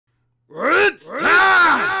It's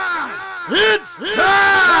time! It's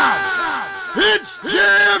time! It's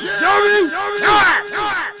JFW time!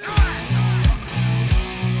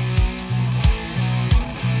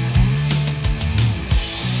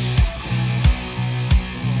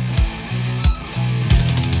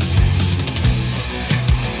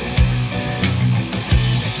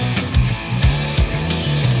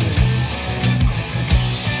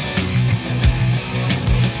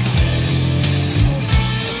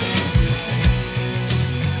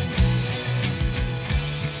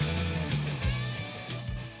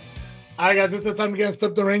 All right, guys, this is the time to get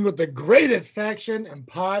step the ring with the greatest faction in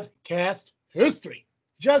podcast history.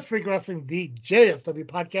 Just Freak Wrestling, the JFW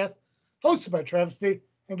Podcast, hosted by Travesty.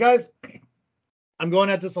 And guys, I'm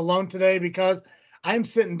going at this alone today because I'm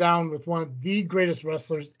sitting down with one of the greatest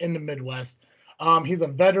wrestlers in the Midwest. He's a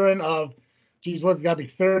veteran of, geez, what's got to be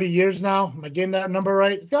 30 years now? Am I getting that number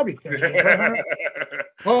right? It's got to be 30 years, right?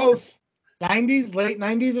 Close. 90s, late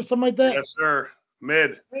 90s or something like that? Yes, sir.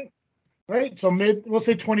 Mid. Right, so we'll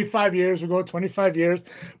say 25 years. We'll go 25 years.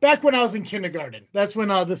 Back when I was in kindergarten, that's when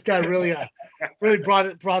this guy really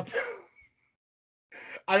brought.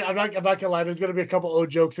 I'm not gonna lie. There's gonna be a couple old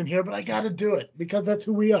jokes in here, but I got to do it because that's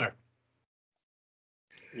who we are.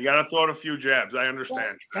 You got to throw out a few jabs. I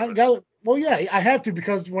understand. Well, yeah, I have to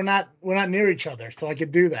because we're not near each other, so I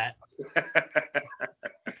could do that.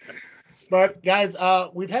 But guys,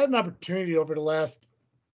 we've had an opportunity over the last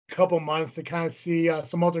couple months to kind of see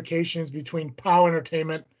some altercations between POWW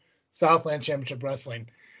Entertainment, Southland Championship Wrestling,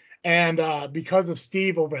 and because of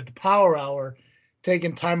Steve over at the Power Hour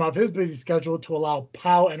taking time off his busy schedule to allow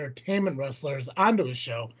POWW Entertainment wrestlers onto his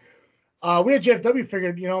show, we at JFW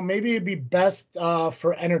figured, maybe it'd be best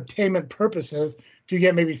for entertainment purposes to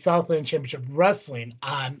get maybe Southland Championship Wrestling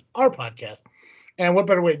on our podcast. And what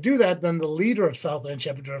better way to do that than the leader of Southland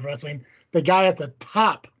Championship Wrestling, the guy at the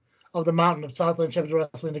top of the mountain of Southland Championship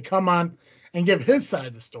Wrestling, to come on and give his side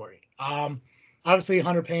of the story. Obviously,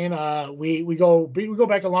 Hunter Paine, we go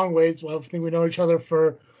back a long ways. Well, I think we know each other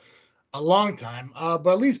for a long time, but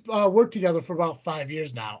at least worked together for about 5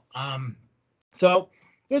 years now. So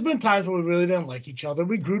there's been times where we really didn't like each other.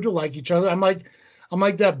 We grew to like each other. I'm like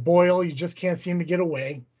that boil you just can't seem to get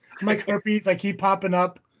away. I'm like herpes. I keep popping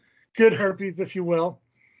up. Good herpes, if you will.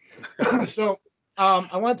 So.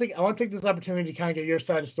 I want to take this opportunity to kind of get your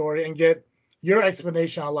side of the story and get your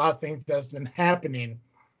explanation on a lot of things that's been happening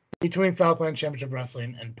between Southland Championship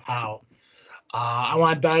Wrestling and POWW. I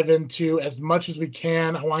want to dive into as much as we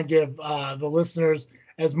can. I want to give the listeners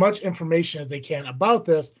as much information as they can about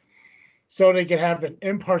this so they can have an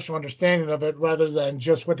impartial understanding of it rather than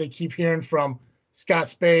just what they keep hearing from Scott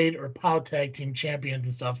Spade or POWW Tag Team Champions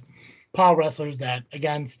and stuff. POWW wrestlers that,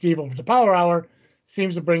 again, Steve over the Power Hour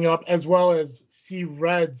seems to bring up, as well as see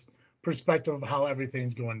Red's perspective of how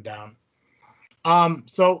everything's going down.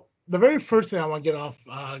 So the very first thing I want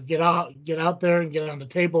to get out there and get on the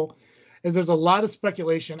table is there's a lot of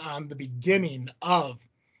speculation on the beginning of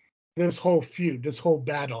this whole feud, this whole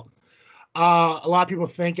battle. A lot of people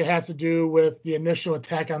think it has to do with the initial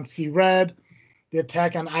attack on C-Red, the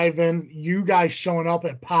attack on Ivan, you guys showing up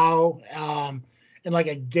at POWW in like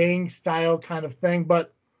a gang style kind of thing,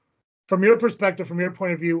 but from your perspective, from your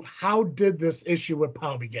point of view, how did this issue with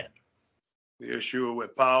POWW begin? The issue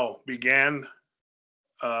with POWW began,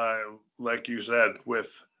 like you said,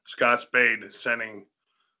 with Scott Spade sending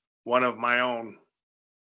one of my own,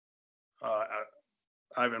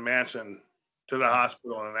 Ivan Manson, to the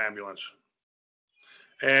hospital in an ambulance.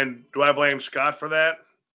 And do I blame Scott for that?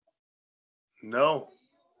 No.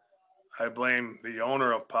 I blame the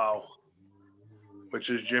owner of POWW, which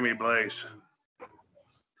is Jimmy Blaze.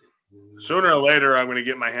 Sooner or later, I'm going to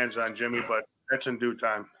get my hands on Jimmy, but that's in due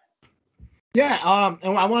time. Yeah,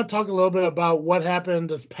 and I want to talk a little bit about what happened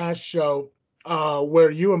this past show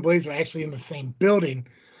where you and Blaze were actually in the same building.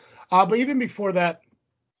 But even before that,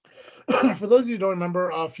 for those of you who don't remember,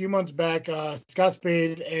 a few months back, Scott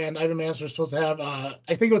Spade and Ivan Manson were supposed to have, I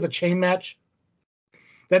think it was a chain match.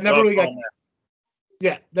 That never really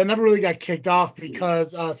got kicked off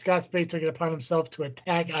because Scott Spade took it upon himself to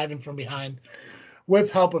attack Ivan from behind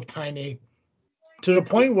with help of Tiny, to the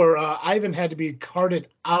point where Ivan had to be carted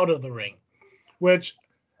out of the ring, which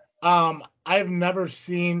I've never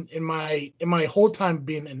seen in my whole time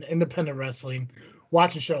being in independent wrestling,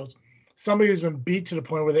 watching shows, somebody who's been beat to the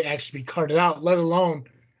point where they actually be carted out, let alone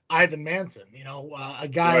Ivan Manson, a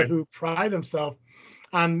guy who prided himself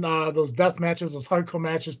on those death matches, those hardcore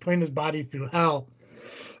matches, putting his body through hell.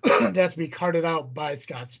 That's to be carted out by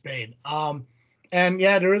Scott Spade. And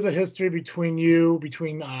yeah, there is a history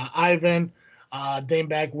between Ivan, Dame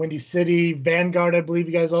back Windy City, Vanguard, I believe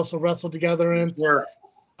you guys also wrestled together in. Sure.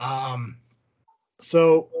 Um,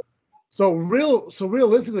 so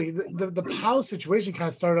realistically, the POW situation kind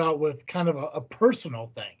of started out with kind of a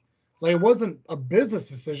personal thing. Like, it wasn't a business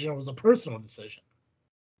decision; it was a personal decision.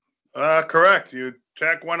 Correct. You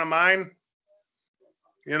attack one of mine,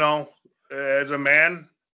 you know, as a man,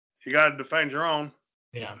 you got to defend your own.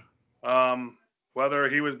 Yeah. Whether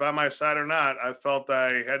he was by my side or not, I felt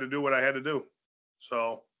I had to do what I had to do.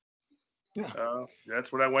 So, yeah,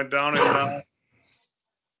 that's what I went down and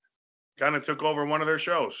kind of took over one of their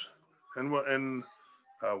shows in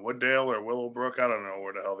Wooddale or Willowbrook. I don't know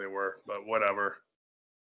where the hell they were, but whatever.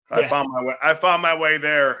 Yeah. I found my way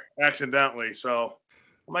there accidentally. So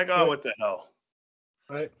I'm like, oh, what the hell?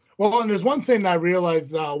 Right. Well, and there's one thing I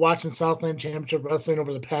realized watching Southland Championship Wrestling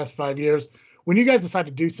over the past 5 years. When you guys decide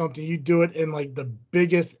to do something, you do it in like the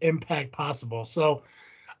biggest impact possible. So,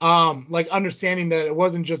 like understanding that it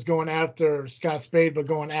wasn't just going after Scott Spade, but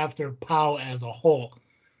going after POW as a whole.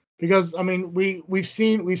 Because I mean, we've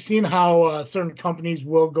seen how certain companies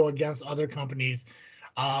will go against other companies.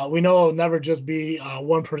 We know it'll never just be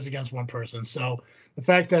one person against one person. So the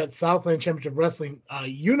fact that Southland Championship Wrestling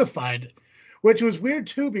unified, which was weird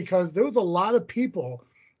too, because there was a lot of people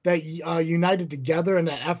that united together in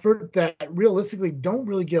that effort that realistically don't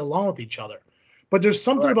really get along with each other. But there's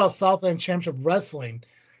something about Southland Championship Wrestling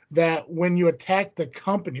that when you attack the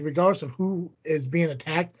company, regardless of who is being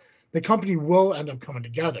attacked, the company will end up coming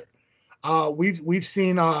together. We've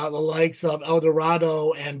seen the likes of El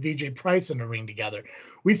Dorado and VJ Price in the ring together.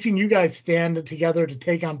 We've seen you guys stand together to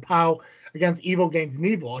take on POW against Evil Gains and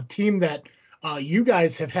Evil, a team that you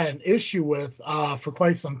guys have had an issue with for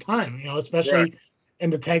quite some time, you know, especially in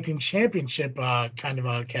the tag team championship kind of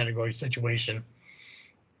a category situation.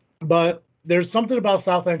 But there's something about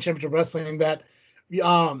Southland Championship Wrestling that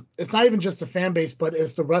it's not even just the fan base, but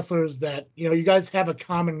it's the wrestlers that, you know, you guys have a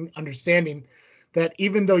common understanding that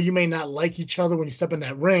even though you may not like each other when you step in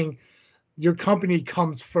that ring, your company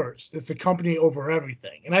comes first. It's the company over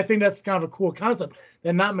everything. And I think that's kind of a cool concept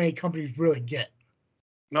that not many companies really get.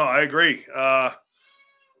 No, I agree.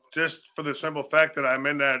 Just for the simple fact that I'm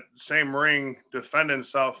in that same ring defending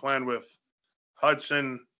Southland with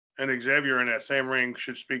Hudson and Xavier in that same ring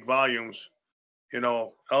should speak volumes. You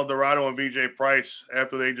know, El Dorado and VJ Price,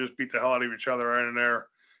 after they just beat the hell out of each other, are in there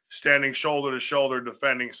standing shoulder to shoulder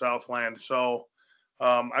defending Southland. So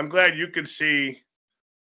I'm glad you could see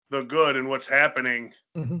the good in what's happening,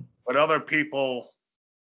 but other people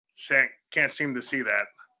can't seem to see that.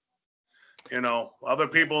 You know, other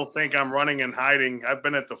people think I'm running and hiding. I've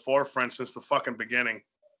been at the forefront since the fucking beginning.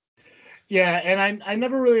 Yeah, and I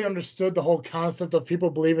never really understood the whole concept of people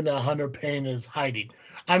believing that Hunter Paine is hiding.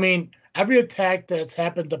 I mean, every attack that's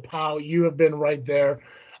happened to POW, you have been right there.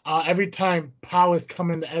 Every time POW has come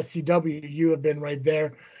into SCW, you have been right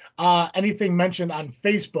there. Anything mentioned on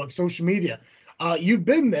Facebook, social media, you've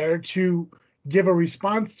been there to give a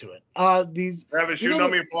response to it. Travis, you know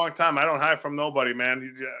me for a long time. I don't hide from nobody,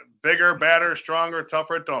 man. Bigger, badder, stronger,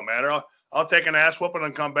 tougher, it don't matter. I'll take an ass whooping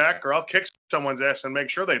and come back, or I'll kick someone's ass and make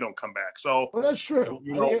sure they don't come back. So, well, that's true.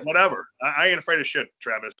 You know, whatever. I ain't afraid of shit,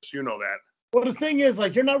 Travis. You know that. Well, the thing is,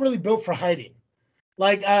 like, you're not really built for hiding.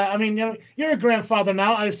 Like, I mean, you're a grandfather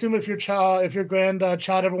now. I assume if your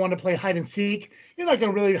grandchild ever wanted to play hide and seek, you're not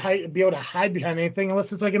going to really be able to hide behind anything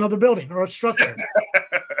unless it's like another building or a structure.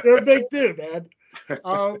 You're a big dude, man.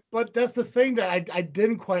 But that's the thing that I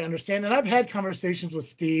didn't quite understand. And I've had conversations with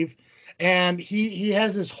Steve, and he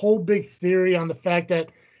has this whole big theory on the fact that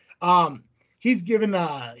he's given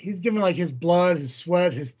like his blood, his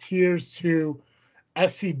sweat, his tears to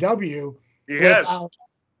SCW.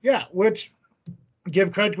 Yes. Which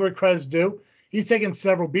give credit where credit's due. He's taken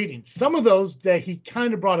several beatings. Some of those that he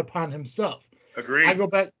kind of brought upon himself. Agreed. I go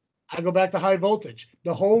back to High Voltage.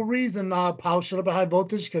 The whole reason Powell showed up at High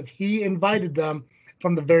Voltage because he invited them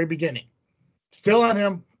from the very beginning. Still on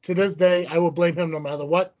him to this day. I will blame him no matter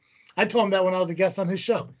what. I told him that when I was a guest on his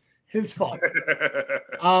show. His fault.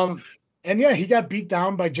 And yeah, he got beat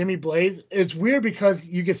down by Jimmy Blaze. It's weird because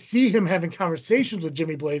you can see him having conversations with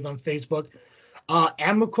Jimmy Blaze on Facebook.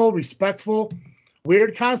 Amicable, respectful.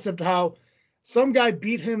 Weird concept how some guy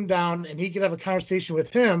beat him down and he could have a conversation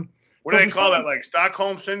with him. What do they call that? Like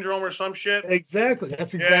Stockholm Syndrome or some shit? That's exactly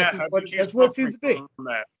what it seems to be.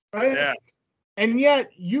 Right? Yeah. And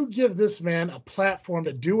yet you give this man a platform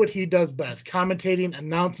to do what he does best, commentating,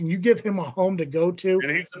 announcing. You give him a home to go to.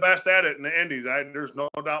 And he's the best at it in the indies. There's no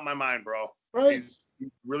doubt in my mind, bro. Right.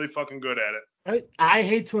 He's really fucking good at it. Right. I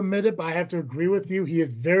hate to admit it, but I have to agree with you. He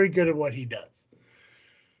is very good at what he does.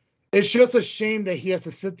 It's just a shame that he has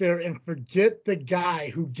to sit there and forget the guy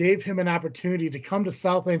who gave him an opportunity to come to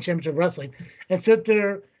Southland Championship Wrestling and sit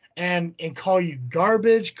there and call you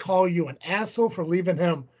garbage, call you an asshole for leaving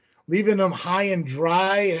him high and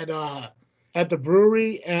dry at the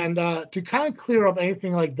brewery. And to kind of clear up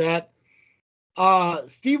anything like that,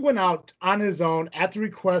 Steve went out on his own at the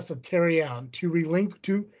request of Terry Allen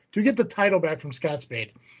to get the title back from Scott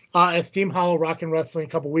Spade at Steam Hollow Rock and Wrestling a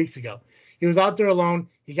couple weeks ago. He was out there alone.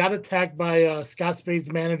 He got attacked by Scott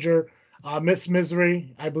Spade's manager, Miss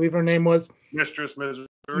Misery, I believe her name was. Mistress Misery.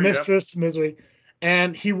 Mistress Misery.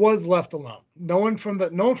 And he was left alone. No one from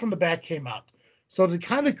the back came out. So to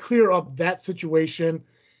kind of clear up that situation,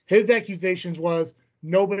 his accusations was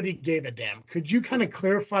nobody gave a damn. Could you kind of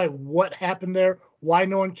clarify what happened there? Why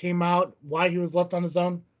no one came out? Why he was left on his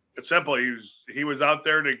own? It's simple. He was out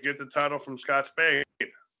there to get the title from Scott Spade.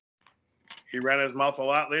 He ran his mouth a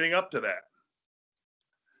lot leading up to that.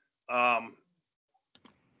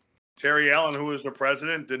 Terry Allen, who was the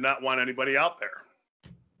president, did not want anybody out there.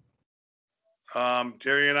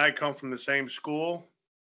 Terry and I come from the same school,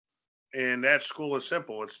 and that school is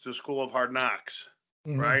simple. It's the school of hard knocks,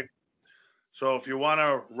 right? So if you want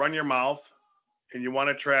to run your mouth and you want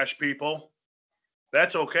to trash people,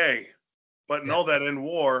 that's okay. But know that in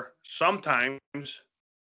war, sometimes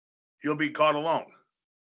you'll be caught alone.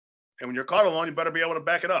 And when you're caught alone, you better be able to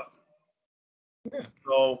back it up. Yeah.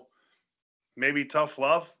 So maybe tough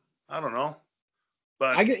love. I don't know.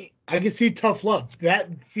 But I can see tough love.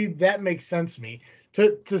 That makes sense to me.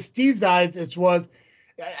 To Steve's eyes, it was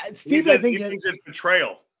Steve. I think it's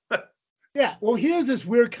betrayal. Yeah, well, he has this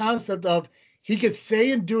weird concept of he can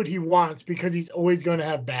say and do what he wants because he's always going to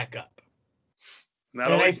have backup.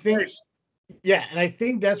 Not always the case. Yeah, and I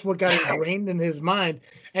think that's what got ingrained in his mind.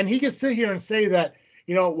 And he can sit here and say that,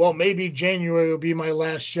 well, maybe January will be my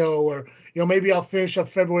last show, or maybe I'll finish up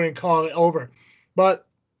February and call it over. But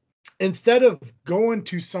instead of going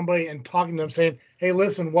to somebody and talking to them saying, hey,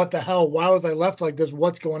 listen, what the hell? Why was I left like this?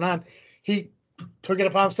 What's going on? He took it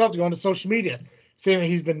upon himself to go into social media, saying that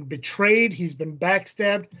he's been betrayed, he's been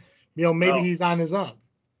backstabbed, maybe he's on his own.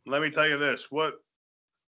 Let me tell you this. What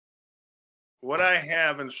I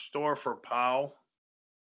have in store for POW,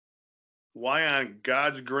 why on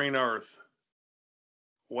God's green earth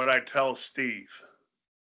would I tell Steve?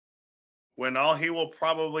 When all he will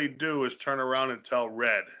probably do is turn around and tell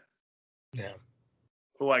Red. Yeah.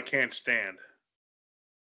 Who I can't stand.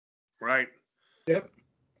 Right? Yep.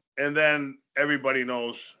 And then everybody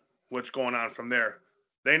knows what's going on from there.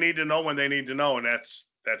 They need to know when they need to know, and that's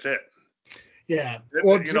it. Yeah.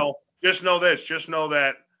 Well, just know this. Just know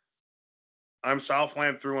that I'm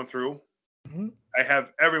Southland through and through. Mm-hmm. I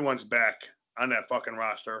have everyone's back on that fucking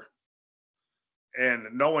roster. And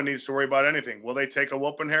no one needs to worry about anything. Will they take a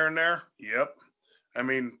whooping here and there? Yep. I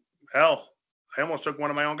mean, hell, I almost took one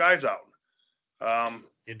of my own guys out.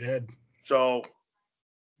 You did. So,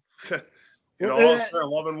 all is fair,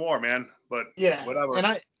 love and war, man. But yeah, whatever.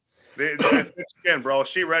 And again, bro,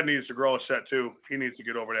 C-Red needs to grow a set too. He needs to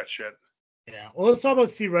get over that shit. Yeah. Well, let's talk about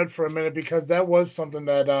C-Red for a minute, because that was something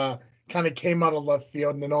that kind of came out of left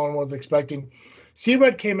field and no one was expecting.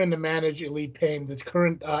 C-Red came in to manage Elite Pain, the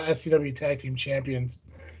current SCW Tag Team Champions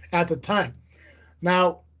at the time.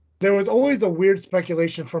 Now, there was always a weird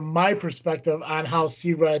speculation from my perspective on how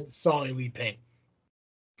C-Red saw Elite Pain.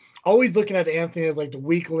 Always looking at Anthony as like the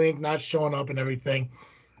weak link, not showing up and everything.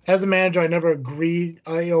 As a manager, I never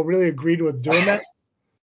really agreed with doing that.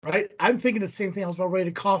 Right? I'm thinking the same thing. I was about ready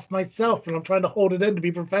to cough myself, and I'm trying to hold it in to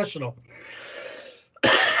be professional.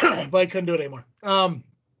 But I couldn't do it anymore.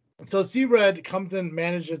 So C-Red comes in,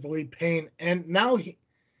 manages Elite Pain, and now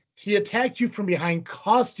he attacked you from behind,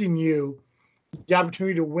 costing you the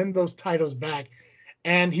opportunity to win those titles back,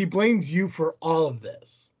 and he blames you for all of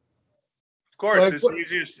this. Of course, it's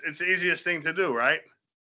the easiest thing to do, right?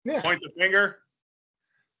 Yeah. Point the finger.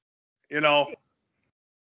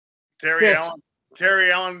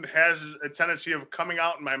 Terry Allen has a tendency of coming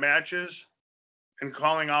out in my matches and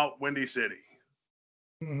calling out Windy City.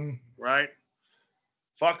 Mm-hmm. Right?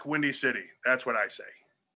 Fuck Windy City. That's what I say.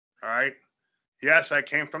 All right? Yes, I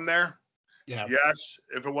came from there. Yeah. Yes,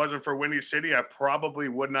 if it wasn't for Windy City, I probably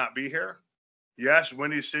would not be here. Yes,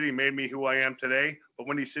 Windy City made me who I am today, but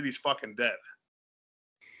Windy City's fucking dead.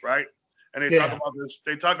 Right? And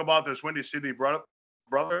they talk about this Windy City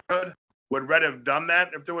brotherhood. Would Red have done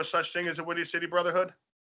that if there was such thing as a Windy City brotherhood?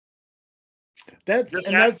 I'm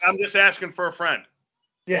just asking for a friend.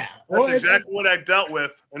 Yeah. That's exactly what I dealt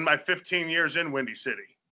with in my 15 years in Windy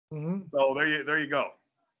City. Mm-hmm. So there you go.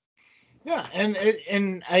 Yeah,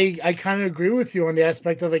 and I kind of agree with you on the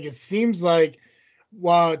aspect of, like, it seems like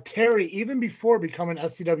Terry, even before becoming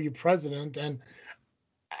SCW president, and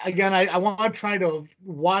again, I want to try to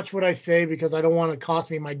watch what I say because I don't want to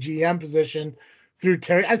cost me my GM position through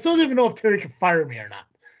Terry. I still don't even know if Terry can fire me or not.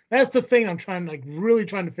 That's the thing I'm really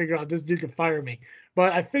trying to figure out. This dude can fire me.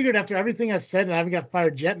 But I figured after everything I said, and I haven't got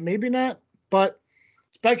fired yet, maybe not. But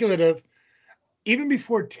speculative. Even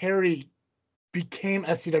before Terry became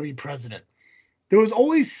SCW president, there was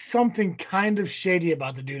always something kind of shady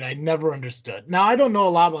about the dude I never understood. Now, I don't know a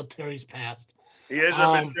lot about Terry's past. He is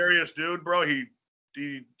a mysterious dude, bro. He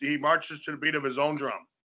marches to the beat of his own drum.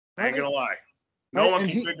 I ain't gonna lie. No one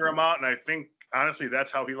can figure him out, and I think, honestly,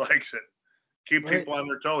 that's how he likes it. Keep people on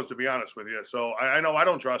their toes, to be honest with you. So I know I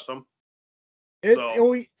don't trust him.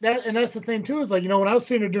 That's the thing too, is like, when I was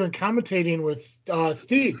sitting there doing commentating with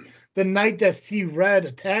Steve, the night that C Red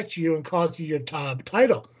attacked you and cost you your top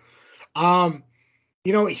title,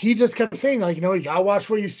 he just kept saying, like, you gotta watch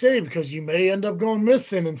what you say because you may end up going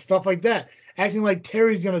missing and stuff like that, acting like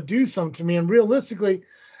Terry's gonna do something to me. And realistically,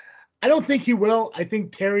 I don't think he will. I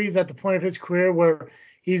think Terry's at the point of his career where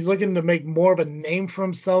he's looking to make more of a name for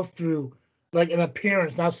himself through like an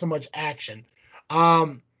appearance, not so much action.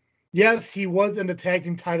 Yes, he was in the tag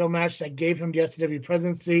team title match that gave him the SCW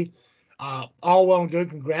presidency. All well and good.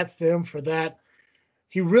 Congrats to him for that.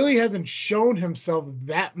 He really hasn't shown himself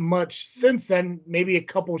that much since then, maybe a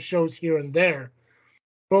couple shows here and there.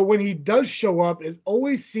 But when he does show up, it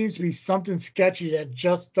always seems to be something sketchy that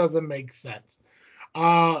just doesn't make sense.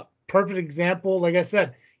 Perfect example, like I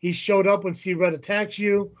said, he showed up when C Red attacked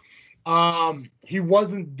you. He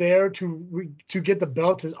wasn't there to get the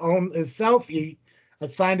belt himself. He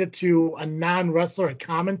assigned it to a non-wrestler, a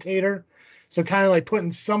commentator. So kind of like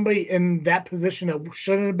putting somebody in that position that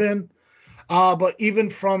shouldn't have been. But even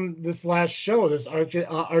from this last show, this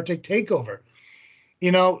Arctic Takeover,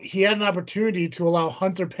 he had an opportunity to allow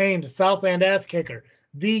Hunter Paine, the Southland ass kicker,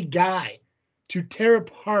 the guy, to tear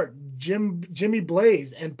apart Jimmy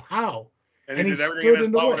Blaze and POW. And he did everything in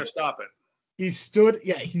his power to stop it. He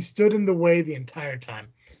stood in the way the entire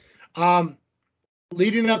time.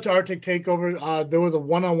 Leading up to Arctic Takeover, there was a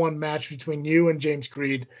one-on-one match between you and James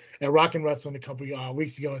Creed at Rockin' Wrestling a couple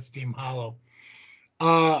weeks ago at Steam Hollow.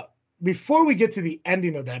 Before we get to the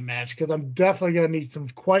ending of that match, because I'm definitely going to need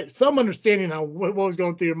some understanding on what was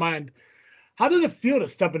going through your mind, how did it feel to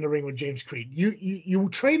step in the ring with James Creed? You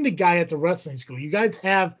trained the guy at the wrestling school. You guys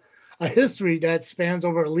have a history that spans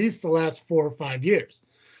over at least the last 4 or 5 years.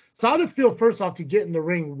 So how did it feel, first off, to get in the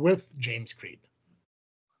ring with James Creed?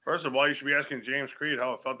 First of all, you should be asking James Creed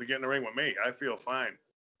how it felt to get in the ring with me. I feel fine.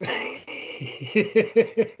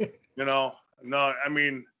 No, I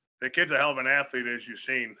mean, the kid's a hell of an athlete, as you've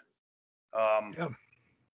seen. I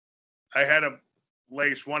had to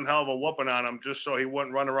lace one hell of a whooping on him just so he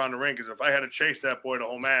wouldn't run around the ring, because if I had to chase that boy the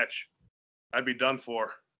whole match, I'd be done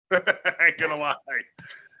for. I ain't gonna lie.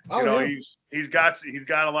 He's got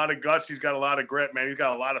a lot of guts. He's got a lot of grit, man. He's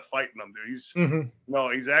got a lot of fight in him,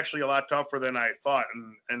 dude. He's actually a lot tougher than I thought,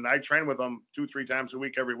 and I train with him 2-3 times a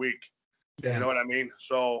week every week. Yeah. You know what I mean?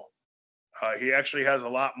 So he actually has a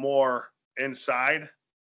lot more inside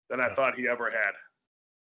than I thought he ever had.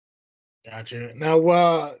 Gotcha. Now,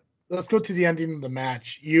 let's go to the ending of the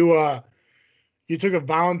match. You took a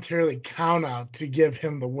voluntarily count out to give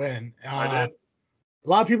him the win. I did. A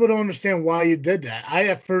lot of people don't understand why you did that. I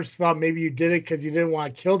at first thought maybe you did it because you didn't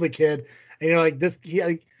want to kill the kid, and you're like this.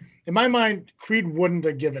 In my mind, Creed wouldn't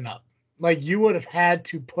have given up. Like, you would have had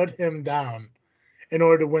to put him down in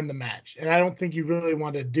order to win the match, and I don't think you really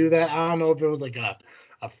wanted to do that. I don't know if it was like a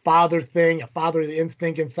father thing, a father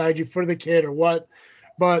instinct inside you for the kid or what,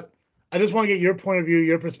 but I just want to get your point of view,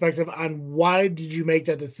 your perspective on why did you make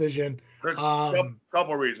that decision. There's a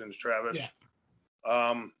couple reasons, Travis.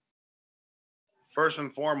 Yeah. First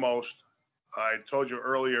and foremost, I told you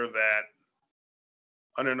earlier that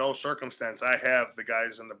under no circumstance I have the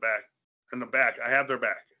guys in the back. I have their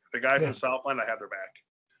back. The guys in Southland, I have their back.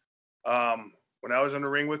 When I was in the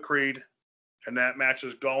ring with Creed and that match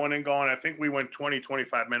is going and going, I think we went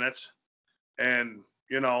 20-25 minutes. And,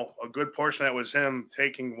 a good portion of that was him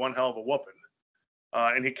taking one hell of a whooping.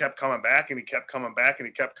 And he kept coming back, and he kept coming back, and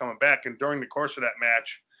he kept coming back. And during the course of that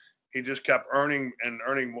match, he just kept earning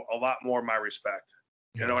a lot more of my respect.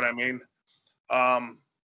 You know what I mean?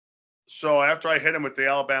 So after I hit him with the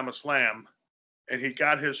Alabama Slam and he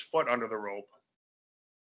got his foot under the rope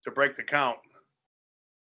to break the count,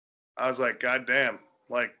 I was like, God damn.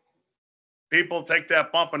 Like, people take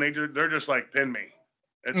that bump and they're just like, pin me.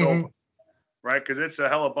 It's over. Right? Because it's a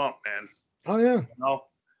hella bump, man. Oh, yeah.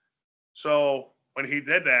 So when he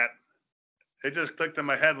did that, it just clicked in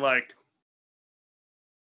my head, like,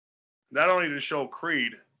 not only to show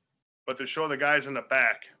Creed, but to show the guys in the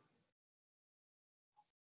back.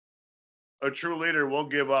 A true leader will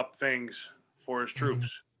give up things for his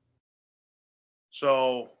troops.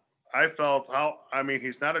 So I felt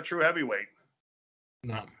he's not a true heavyweight.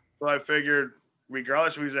 No. So I figured,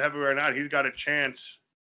 regardless if he's a heavyweight or not, he's got a chance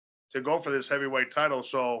to go for this heavyweight title.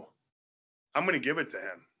 So I'm going to give it to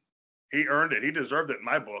him. He earned it. He deserved it in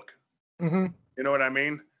my book. Mm-hmm. You know what I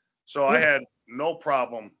mean? So I had no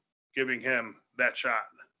problem giving him that shot,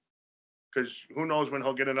 because who knows when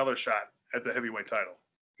he'll get another shot at the heavyweight title.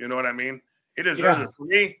 You know what I mean? He deserves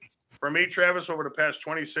it. For me, Travis, over the past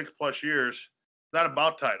 26 plus years, it's not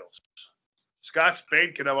about titles. Scott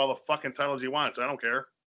Spade can have all the fucking titles he wants. I don't care.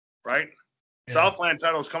 Right? Yeah. Southland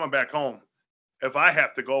title's coming back home. If I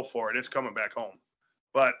have to go for it, it's coming back home.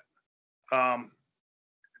 But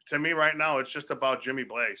to me right now, it's just about Jimmy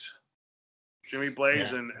Blaze. Jimmy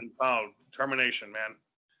Blaze and Pow. Termination, man.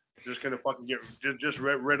 Just gonna fucking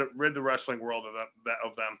rid the wrestling world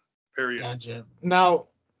of them. Period. Gotcha. Now,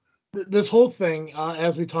 this whole thing,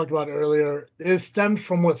 as we talked about earlier, is stemmed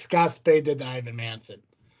from what Scott Spade did to Ivan Manson.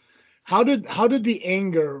 How did the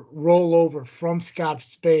anger roll over from Scott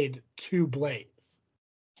Spade to Blaze?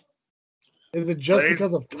 Is it just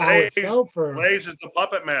because of Pow itself, or Blaze is the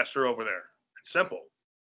puppet master over there? It's simple.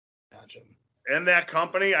 Gotcha. In that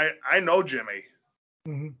company, I know Jimmy,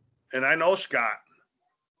 and I know Scott,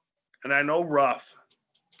 and I know Ruff,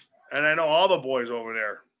 and I know all the boys over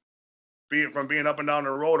there, from being up and down the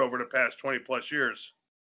road over the past 20 plus years.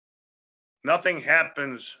 Nothing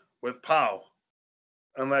happens with Pow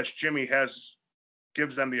unless Jimmy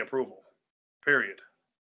gives them the approval. Period.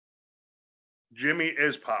 Jimmy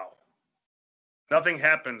is Pow. Nothing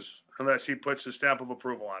happens unless he puts his stamp of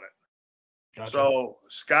approval on it. Gotcha. So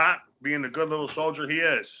Scott, being the good little soldier he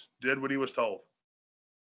is, did what he was told.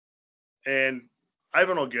 And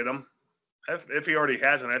Ivan will get him. If he already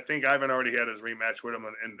hasn't, I think Ivan already had his rematch with him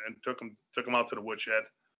and took him out to the woodshed.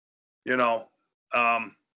 You know.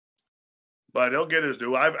 But he'll get his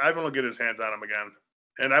due. Ivan will get his hands on him again.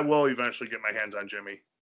 And I will eventually get my hands on Jimmy.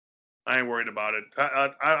 I ain't worried about it.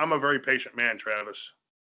 I'm a very patient man, Travis.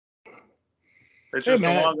 It's just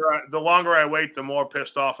the longer I wait, the more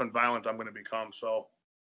pissed off and violent I'm going to become. So,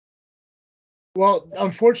 well,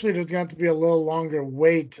 unfortunately, there's going to be a little longer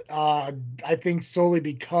wait. I think solely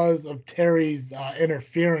because of Terry's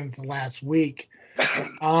interference last week.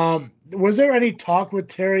 Was there any talk with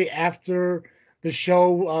Terry after the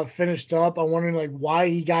show finished up? I'm wondering why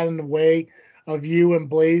he got in the way of you and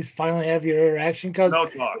Blaze finally have your interaction. Because no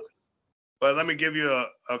talk. But let me give you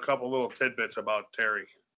a couple little tidbits about Terry.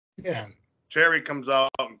 Yeah. Terry comes out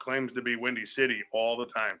and claims to be Windy City all the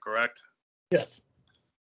time, correct? Yes.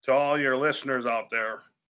 To all your listeners out there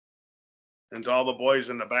and to all the boys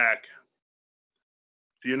in the back,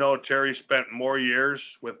 do you know Terry spent more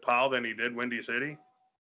years with Pow than he did Windy City?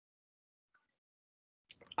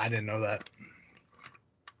 I didn't know that.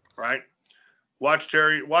 Right? Watch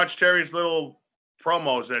Terry's little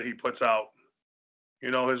promos that he puts out.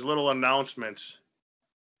 You know, his little announcements.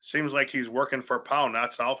 Seems like he's working for Pow,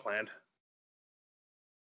 not Southland.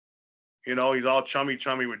 You know, he's all chummy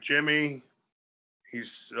with Jimmy.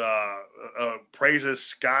 He's praises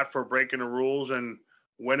Scott for breaking the rules and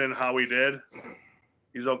winning how he did.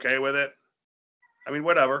 He's okay with it. I mean,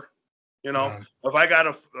 whatever. You know, if I got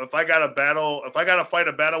to fight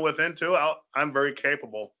a battle within too, I'm very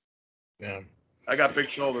capable. Yeah. I got big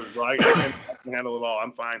shoulders, right? I can handle it all.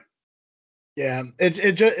 I'm fine. Yeah,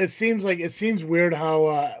 it seems weird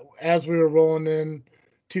how as we were rolling in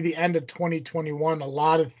to the end of 2021, a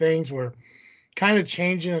lot of things were kind of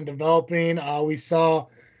changing and developing. We saw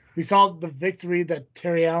the victory that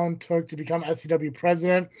Terry Allen took to become SCW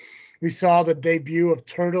president. We saw the debut of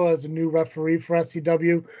Turtle as a new referee for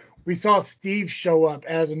SCW. We saw Steve show up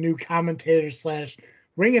as a new commentator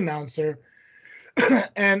 / ring announcer.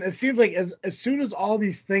 And it seems like as soon as all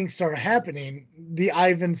these things start happening, the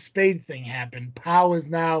Ivan Spade thing happened. Pow is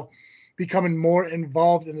now becoming more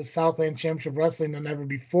involved in the Southland Championship Wrestling than ever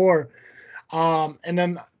before. And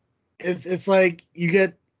then it's like you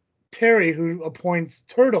get Terry, who appoints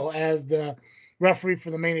Turtle as the referee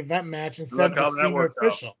for the main event match instead of the senior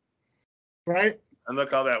official. Right? And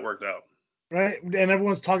look how that worked out. Right? And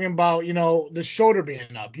everyone's talking about, the shoulder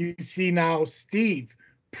being up. You see now Steve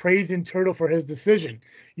praising Turtle for his decision.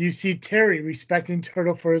 You see Terry respecting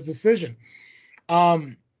Turtle for his decision.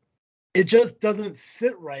 It just doesn't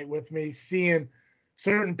sit right with me seeing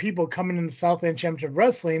certain people coming in the Southland Championship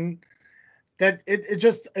Wrestling that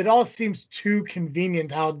it all seems too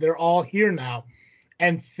convenient how they're all here now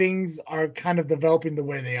and things are kind of developing the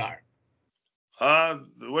way they are.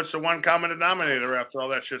 What's the one common denominator after all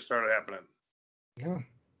that shit started happening? Yeah.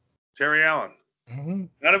 Terry Allen. Mm-hmm.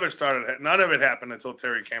 None of it happened until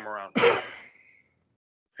Terry came around.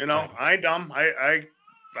 I ain't dumb. I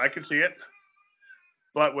can see it.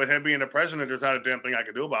 But with him being the president, there's not a damn thing I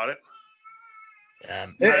can do about it.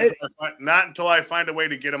 Not until I find a way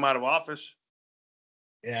to get him out of office.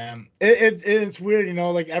 Yeah, it's weird, you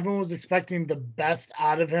know. Like everyone was expecting the best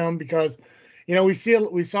out of him because, you know, we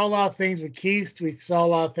saw a lot of things with Keast, we saw a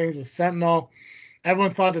lot of things with Sentinel.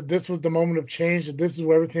 Everyone thought that this was the moment of change, that this is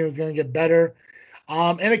where everything was going to get better.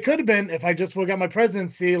 And it could have been if I just would have got my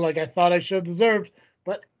presidency like I thought I should have deserved.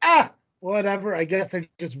 But whatever. I guess I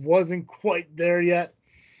just wasn't quite there yet.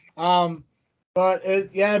 But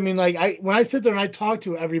I mean, like when I sit there and I talk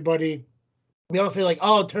to everybody, they all say like,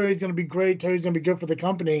 "Oh, Terry's gonna be great. Terry's gonna be good for the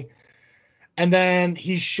company," and then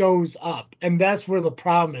he shows up, and that's where the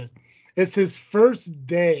problem is. It's his first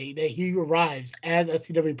day that he arrives as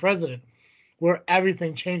SCW president, where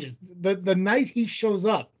everything changes. The night he shows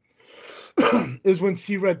up is when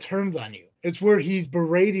C-Red turns on you. It's where he's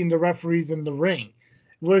berating the referees in the ring,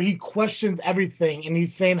 where he questions everything, and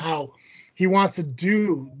he's saying how he wants to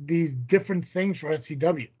do these different things for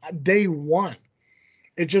SCW. Day one,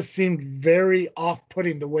 it just seemed very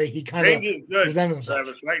off-putting the way he kind of presented himself.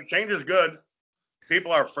 Travis, right? Change is good.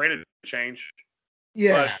 People are afraid of change.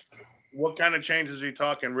 Yeah. But what kind of change is he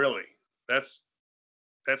talking, really? That's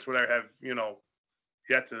what I have, you know,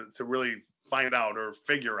 yet to really find out or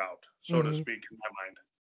figure out, so to speak, in my mind.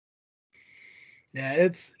 Yeah,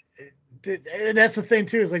 that's the thing,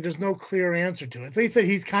 too. Is like there's no clear answer to it. So he said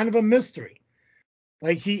he's kind of a mystery.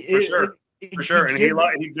 Like For sure. And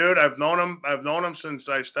dude, I've known him since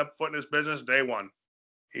I stepped foot in this business day one.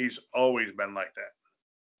 He's always been like that.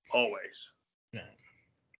 Always. Yeah.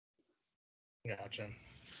 Gotcha.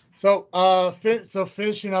 So,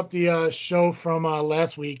 finishing up the show from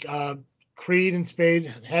last week, Creed and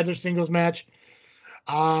Spade had their singles match.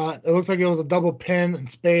 It looks like it was a double pin, and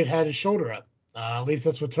Spade had his shoulder up. At least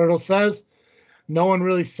that's what Turtle says. No one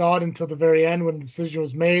really saw it until the very end when the decision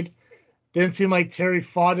was made. Didn't seem like Terry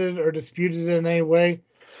fought it or disputed it in any way.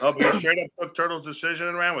 Oh, but he straight up took Turtle's decision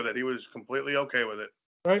and ran with it. He was completely okay with it.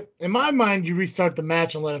 Right? In my mind, you restart the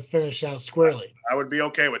match and let it finish out squarely. I would be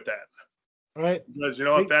okay with that. Right? Because, you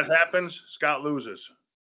know, if that happens, Scott loses.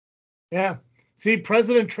 Yeah. See,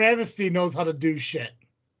 President Travesty knows how to do shit.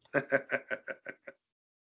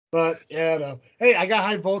 But, yeah, no. Hey, I got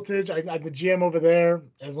High Voltage. I got the GM over there.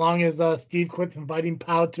 As long as Steve quits inviting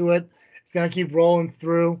Pow to it, it's going to keep rolling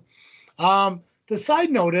through. The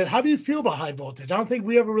side note, how do you feel about High Voltage? I don't think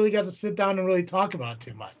we ever really got to sit down and really talk about it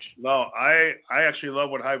too much. No, I actually love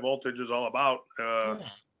what High Voltage is all about.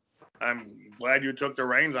 I'm glad you took the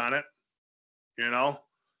reins on it. You know,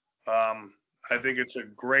 I think it's a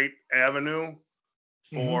great avenue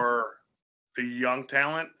for the young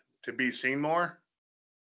talent to be seen more.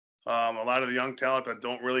 A lot of the young talent that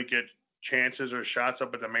don't really get chances or shots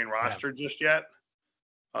up at the main roster just yet.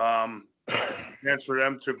 Chance for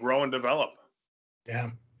them to grow and develop.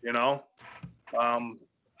 Yeah. You know,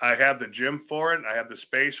 I have the gym for it. I have the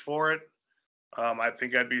space for it. I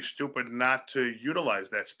think I'd be stupid not to utilize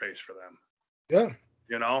that space for them. Yeah.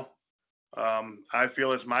 You know, I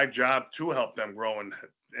feel it's my job to help them grow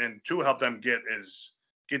and to help them get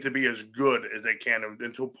to be as good as they can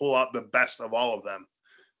and to pull out the best of all of them.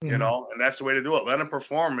 You know, and that's the way to do it. Let them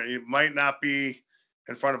perform. It might not be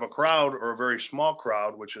in front of a crowd or a very small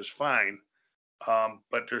crowd, which is fine.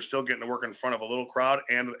 But they're still getting to work in front of a little crowd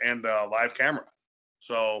and a live camera.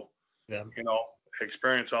 So, you know,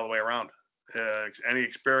 experience all the way around. Any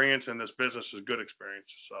experience in this business is good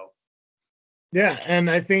experience. So, yeah, and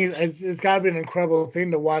I think it's got to be an incredible thing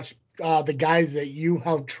to watch the guys that you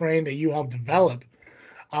helped train, that you helped develop,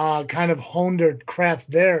 kind of hone their craft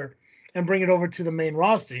there and bring it over to the main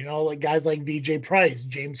roster. You know, like guys like VJ Price,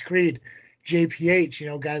 James Creed, JPH, you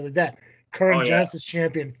know, guys like that. Current Genesis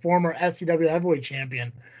champion, former SCW heavyweight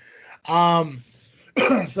champion.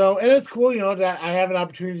 So it is cool, you know, that I have an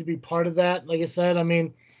opportunity to be part of that. Like I said, I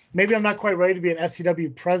mean, maybe I'm not quite ready to be an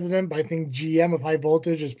SCW president, but I think GM of High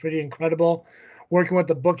Voltage is pretty incredible. Working with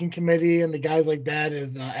the booking committee and the guys like that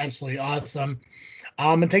is absolutely awesome.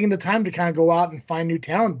 And taking the time to kind of go out and find new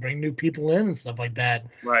talent, bring new people in and stuff like that.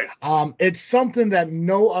 Right. It's something that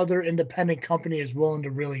no other independent company is willing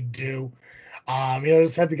to really do. You know,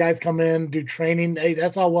 just have the guys come in, do training. Hey,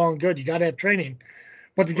 that's all well and good. You got to have training,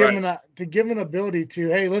 but to give them an ability to,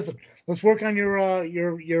 hey, listen, let's work on your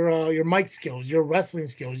mic skills, your wrestling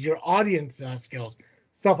skills, your audience skills,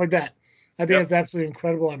 stuff like that. I think it's absolutely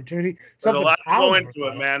incredible opportunity. There's a lot to go into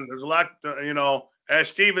it, man. There's a lot, you know, as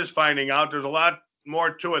Steve is finding out, there's a lot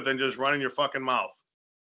more to it than just running your fucking mouth.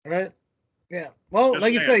 Right. Yeah. Well, just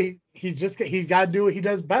like you say, he's got to do what he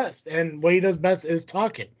does best, and what he does best is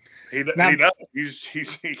talking. He does.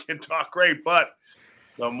 He can talk great, but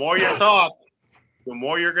the more you talk, the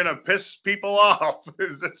more you're gonna piss people off.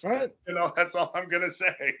 Right. That's all I'm gonna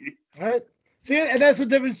say. All right. See, and that's the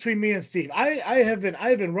difference between me and Steve. I have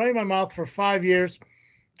been running my mouth for 5 years,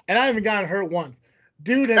 and I haven't gotten hurt once.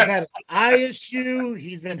 Dude has had an eye issue.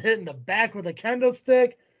 He's been hit in the back with a kendo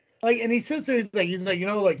stick. And he sits there. He's like,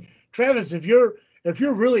 like, Travis, if you're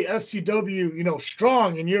really SCW,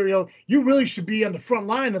 strong, and you really should be on the front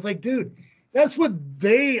line. It's like, dude, that's what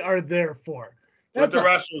they are there for. That's what the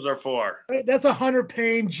wrestlers are for. Right? That's a Hunter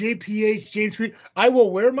Paine, JPH, James Creed. I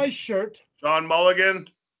will wear my shirt. John Mulligan.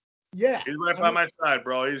 Yeah, he's right by my side,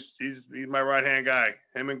 bro. He's my right hand guy.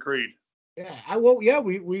 Him and Creed. Yeah, Yeah,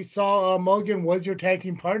 we saw Mulligan was your tag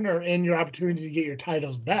team partner in your opportunity to get your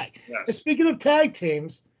titles back. Yes. And speaking of tag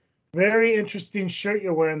teams, very interesting shirt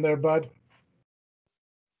you're wearing there, bud.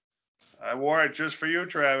 I wore it just for you,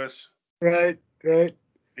 Travis. Right. And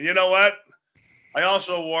you know what? I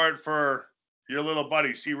also wore it for your little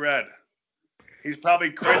buddy, C Red. He's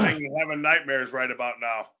probably cringing and having nightmares right about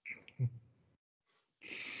now.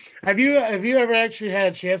 Have you ever actually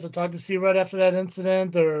had a chance to talk to C Red after that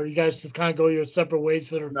incident, or you guys just kind of go your separate ways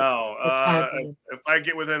for No. If I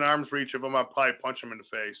get within arm's reach of him, I'll probably punch him in the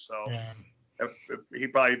face. So if he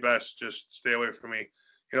probably best just stay away from me.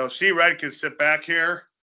 C Red can sit back here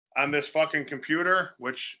on this fucking computer,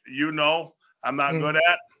 which I'm not good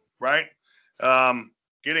at, right?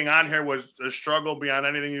 Getting on here was a struggle beyond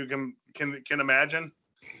anything you can imagine.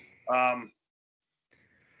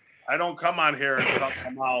 I don't come on here and talk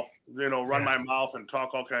my mouth, run my mouth and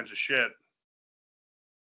talk all kinds of shit.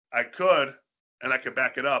 I could, and I could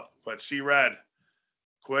back it up, but C-Red,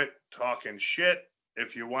 quit talking shit.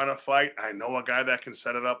 If you want to fight, I know a guy that can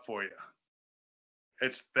set it up for you.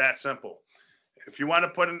 It's that simple. If you want to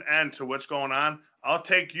put an end to what's going on, I'll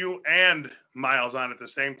take you and Miles on at the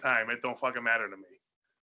same time. It don't fucking matter to me.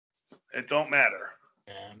 It don't matter.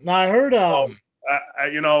 Yeah. Now I heard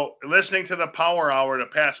listening to the Power Hour the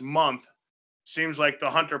past month seems like the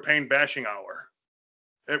Hunter Paine bashing hour.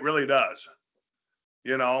 It really does.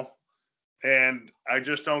 And I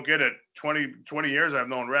just don't get it. 20 years I've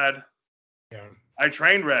known Red. Yeah. I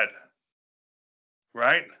trained Red.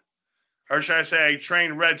 Right? Or should I say I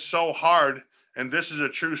trained Red so hard, and this is a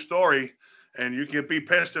true story, and you can be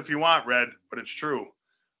pissed if you want, Red, but it's true.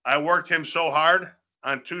 I worked him so hard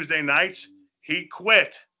on Tuesday nights, he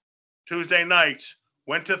quit Tuesday nights,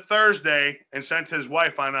 went to Thursday, and sent his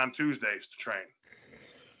wife on Tuesdays to train.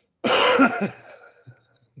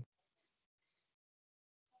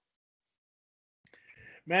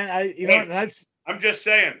 Man, I'm just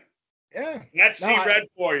saying. Yeah. That's C-Red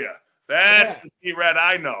for you. That's the C-Red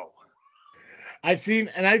I know. I've seen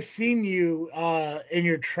you in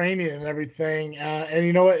your training and everything, and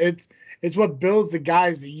you know what? It's what builds the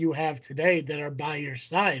guys that you have today that are by your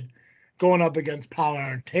side, going up against POWW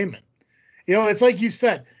Entertainment. It's like you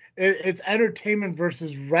said, it's entertainment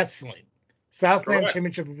versus wrestling, Southland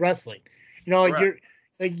Championship Wrestling.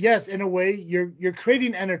 Yes, in a way, you're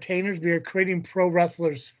creating entertainers, but you're creating pro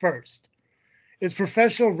wrestlers first. It's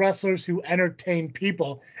professional wrestlers who entertain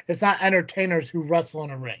people. It's not entertainers who wrestle in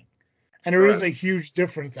a ring. And there is a huge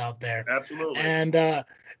difference out there. Absolutely. And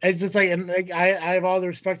it's just I have all the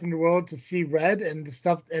respect in the world to see Red and the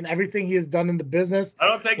stuff and everything he has done in the business. I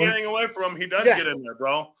don't take anything away from him. He does get in there,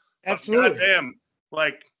 bro. Absolutely. Goddamn,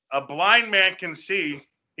 like a blind man can see,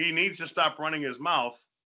 he needs to stop running his mouth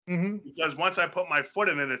because once I put my foot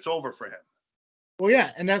in it, it's over for him. Well,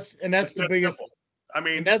 yeah, and that's the biggest. Simple.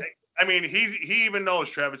 I mean, he even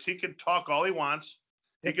knows, Travis. He can talk all he wants.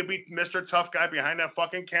 He could be Mr. Tough Guy behind that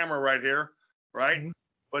fucking camera right here, right? Mm-hmm.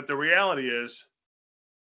 But the reality is,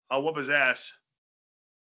 I'll whoop his ass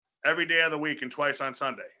every day of the week and twice on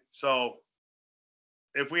Sunday. So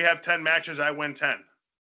if we have 10 matches, I win 10.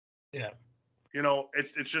 Yeah.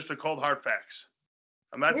 It's just a cold hard facts.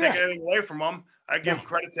 I'm not taking anything away from them. I give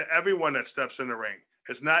credit to everyone that steps in the ring.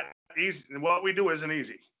 It's not easy. What we do isn't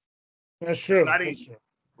easy. That's true. It's not easy,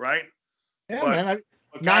 right? Yeah, man.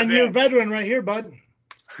 9-year veteran right here, bud.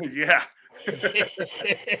 Yeah.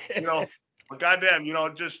 But goddamn,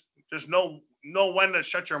 just know when to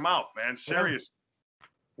shut your mouth, man. Serious.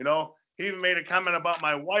 He even made a comment about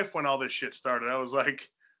my wife when all this shit started. I was like,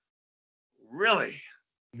 really?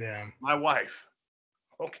 Yeah. My wife.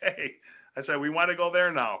 Okay. I said, we want to go there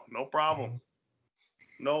now. No problem.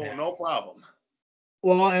 No problem.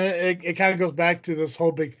 Well, and it kind of goes back to this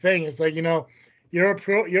whole big thing. It's like, you're a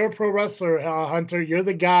pro wrestler, Hunter. You're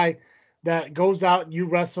the guy that goes out, you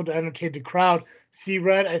wrestle to entertain the crowd.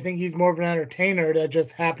 C-Red, I think he's more of an entertainer that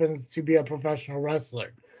just happens to be a professional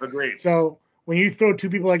wrestler. Agreed. So when you throw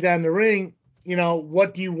two people like that in the ring,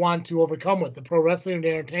 what do you want to overcome with, the pro wrestling or the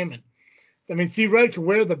entertainment? I mean, C Red can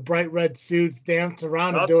wear the bright red suits, dance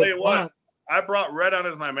around, and I'll do tell it. you what, I brought Red on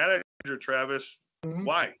as my manager, Travis. Mm-hmm.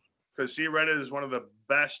 Why? Because C Red is one of the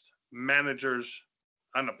best managers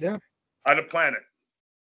on the planet,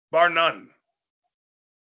 bar none.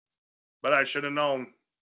 But I should have known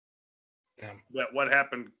that what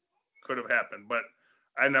happened could have happened. But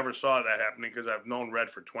I never saw that happening because I've known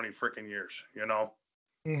Red for 20 freaking years, you know?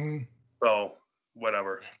 Mm-hmm. So,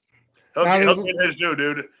 whatever. He'll get his due,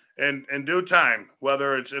 dude. And in due time,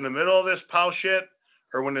 whether it's in the middle of this POW shit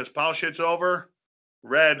or when this POW shit's over,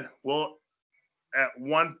 Red will, at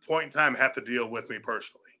one point in time, have to deal with me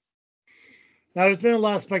personally. Now, there's been a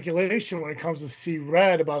lot of speculation when it comes to C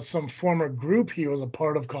Red about some former group he was a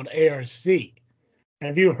part of called ARC.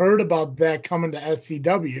 Have you heard about that coming to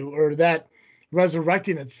SCW or that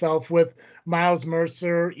resurrecting itself with Miles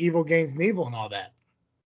Mercer, Evil Gaines Neville, and all that?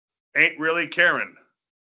 Ain't really caring.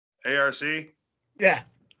 ARC? Yeah.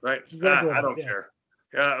 Right? Exactly I don't care.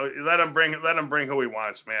 Yeah, let him bring who he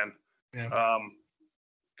wants, man. Yeah.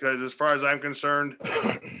 Because as far as I'm concerned,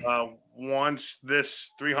 once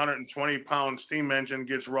this 320-pound steam engine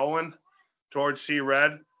gets rolling towards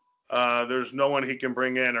C-Red, there's no one he can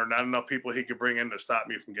bring in or not enough people he can bring in to stop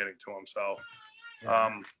me from getting to him. So,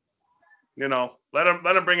 let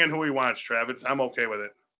him bring in who he wants, Travis. I'm okay with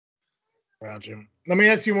it. Gotcha. Let me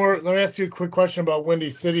ask you a quick question about Windy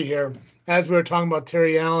City here. As we were talking about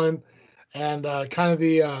Terry Allen and kind of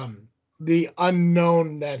the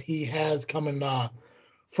unknown that he has coming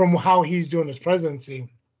from how he's doing his presidency.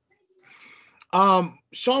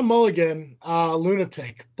 Sean Mulligan,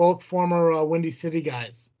 Lunatic, both former Windy City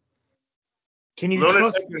guys. Can you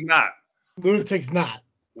trust? Is not. Lunatic's not.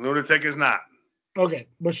 Lunatic is not. Okay,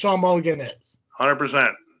 but Sean Mulligan is.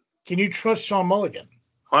 100%. Can you trust Sean Mulligan?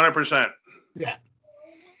 100%. Yeah.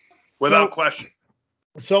 Without question.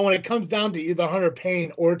 So when it comes down to either Hunter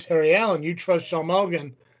Paine or Terry Allen, you trust Sean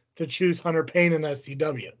Mulligan to choose Hunter Paine in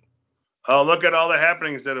SCW. Oh, look at all the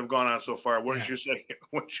happenings that have gone on so far. Wouldn't you say?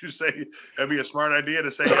 Wouldn't you say that'd be a smart idea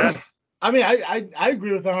to say yes? I mean, I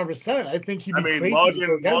agree with 100%. I think he'd be crazy.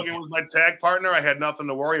 Mulligan was my tag partner. I had nothing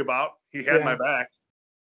to worry about. He had my back,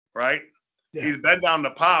 right? Yeah. He's been down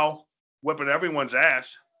to POW, whipping everyone's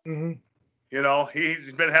ass. Mm-hmm. You know,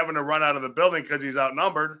 he's been having to run out of the building because he's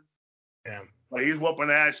outnumbered. Yeah. But he's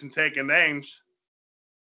whooping ass and taking names.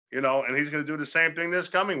 You know, and he's going to do the same thing this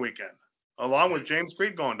coming weekend, along with James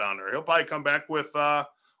Creed going down there. He'll probably come back with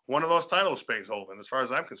one of those title space holding, as far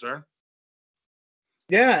as I'm concerned.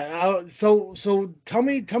 Yeah. So tell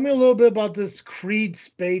me a little bit about this Creed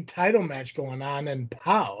Spade title match going on in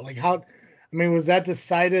POW. Like how, I mean, was that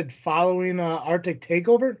decided following Arctic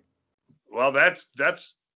Takeover? Well, that's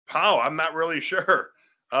POW. I'm not really sure.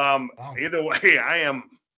 Either way, I am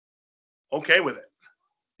okay with it.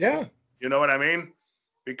 Yeah. You know what I mean?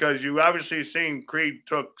 Because you obviously seen Creed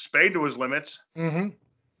took Spade to his limits. Mm-hmm.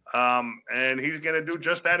 And he's going to do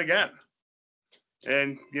just that again.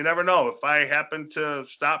 And you never know. If I happen to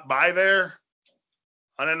stop by there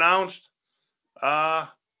unannounced,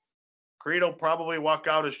 Creed will probably walk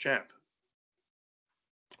out as champ.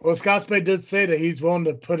 Well, Scott Spade did say that he's willing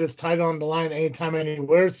to put his title on the line anytime,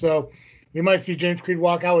 anywhere. So we might see James Creed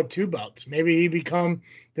walk out with 2 belts. Maybe he become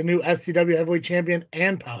the new SCW heavyweight champion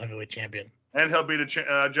and POW heavyweight champion. And he'll be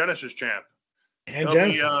the Genesis champ. And he'll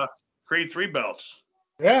Genesis. Be Creed 3 belts.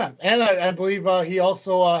 Yeah, and I believe he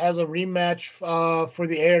also has a rematch for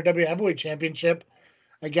the ARW heavyweight championship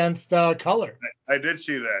against Color. I did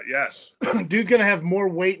see that, yes. Dude's going to have more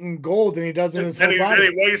weight in gold than he does in his whole body.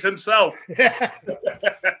 And he weighs himself. Yeah.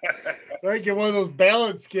 Right, get one of those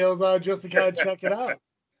balance scales just to kind of check it out.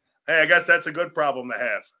 Hey, I guess that's a good problem to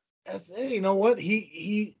have. Hey, you know what?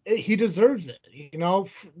 He deserves it. You know,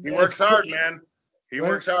 he works hard, man. He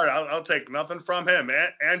works hard. I'll take nothing from him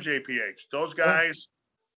and JPH. Those guys,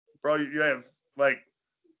 bro. You have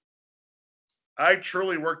I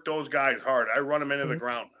truly work those guys hard. I run them into the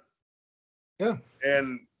ground. Yeah,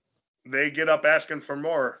 and they get up asking for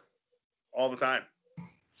more all the time.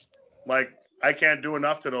 Like I can't do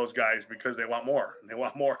enough to those guys because they want more. And they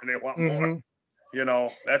want more. And they want more. You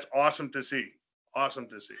know, that's awesome to see. Awesome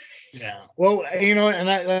to see. Yeah. Well, you know, and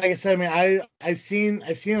like I said, I mean, I've seen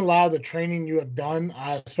a lot of the training you have done,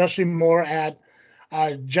 especially more at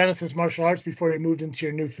Genesis Martial Arts before you moved into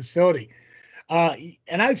your new facility.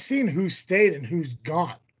 And I've seen who's stayed and who's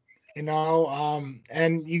gone. You know,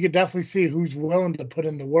 and you could definitely see who's willing to put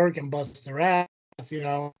in the work and bust their ass. You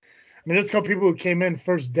know, I mean, there's a couple people who came in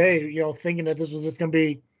first day, you know, thinking that this was just going to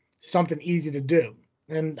be something easy to do,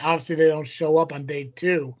 and obviously they don't show up on day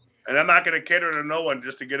 2. And I'm not going to cater to no one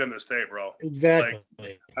just to get in the state, bro. Exactly.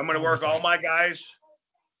 I'm going to work all my guys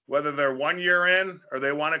whether they're 1 year in or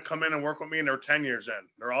they want to come in and work with me and they're 10 years in.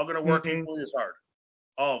 They're all going to work equally as hard.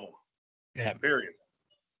 All of them. Yeah. Period.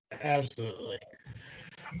 Absolutely.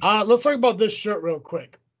 Let's talk about this shirt real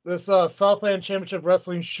quick. This Southland Championship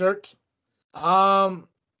Wrestling shirt. I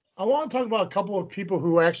want to talk about a couple of people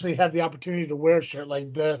who actually have the opportunity to wear a shirt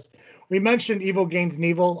like this. We mentioned Evil Gaines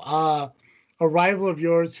Neville, a rival of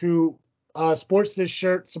yours who sports this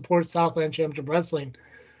shirt, supports Southland Championship Wrestling.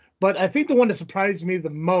 But I think the one that surprised me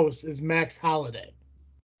the most is Max Holiday.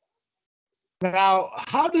 Now,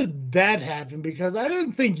 how did that happen? Because I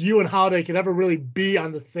didn't think you and Holiday could ever really be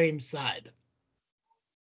on the same side.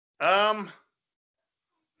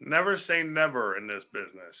 Never say never in this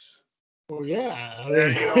business. Well, yeah, I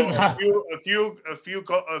mean,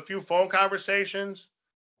 a few phone conversations,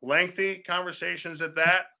 lengthy conversations at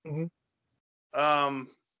that. Mm-hmm.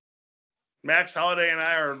 Max Holiday and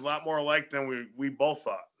I are a lot more alike than we both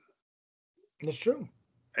thought. That's true.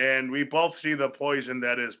 And we both see the poison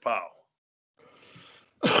that is POW.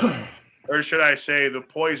 Or should I say the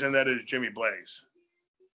poison that is Jimmy Blaze.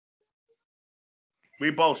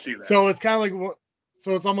 We both see that. So it's kind of like,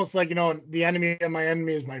 so it's almost like, the enemy of my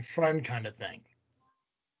enemy is my friend kind of thing.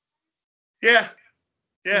 Yeah.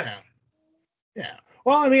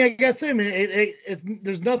 Well, I mean, I guess it's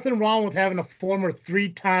there's nothing wrong with having a former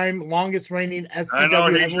 3-time longest reigning SCW. I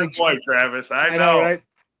know he's your boy, Travis. I know, right?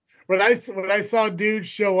 When I saw dude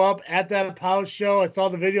show up at that POW show, I saw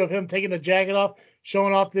the video of him taking the jacket off,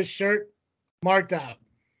 showing off this shirt. Marked out.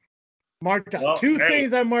 Well, two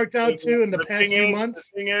things I marked out too in the past few months.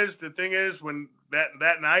 The thing is, when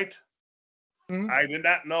that night, I did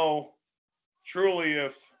not know truly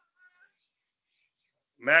if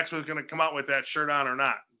Max was going to come out with that shirt on or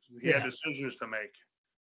not. He had decisions to make,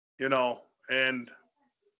 and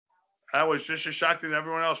I was just as shocked as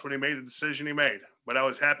everyone else when he made the decision he made. But I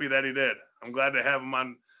was happy that he did. I'm glad to have him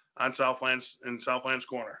on Southland's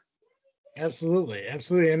corner. Absolutely. And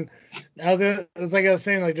it's like I was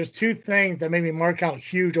saying, like there's two things that made me mark out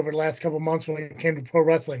huge over the last couple of months when it came to pro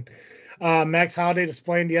wrestling. Max Holiday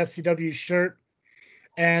displaying the SCW shirt,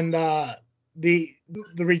 and the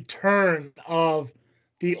return of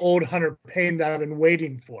the old Hunter Paine that I've been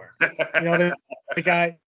waiting for. The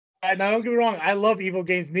guy. Now, don't get me wrong. I love Evil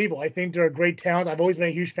Gaines Neville. I think they're a great talent. I've always been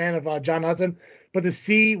a huge fan of John Hudson. But to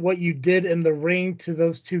see what you did in the ring to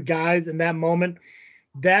those two guys in that moment,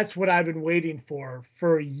 that's what I've been waiting for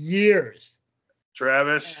years.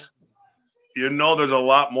 Travis, there's a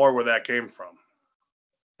lot more where that came from.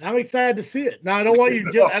 I'm excited to see it. Now, I don't want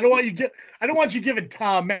you giving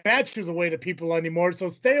matches away to people anymore. So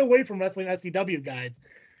stay away from wrestling SCW guys.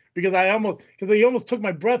 Because he almost took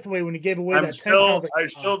my breath away when he gave away that 10 pounds. I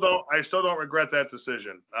still don't regret that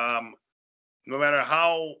decision. No matter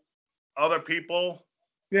how other people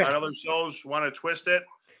on other shows want to twist it,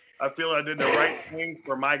 I feel I did the right thing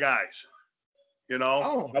for my guys. I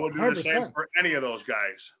would do 100%. The same for any of those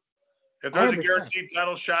guys. If there's 100%. A guaranteed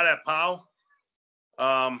title shot at POW,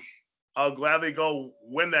 I'll gladly go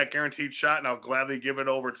win that guaranteed shot, and I'll gladly give it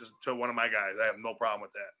over to one of my guys. I have no problem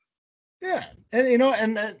with that. Yeah,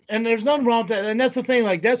 and there's nothing wrong with that, and that's the thing.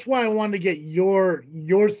 Like that's why I wanted to get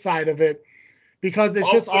your side of it, because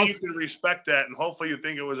it's just awesome. You can respect that, and hopefully you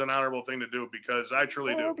think it was an honorable thing to do, because I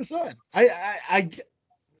truly 100%. I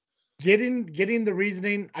getting the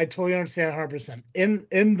reasoning. I totally understand 100%.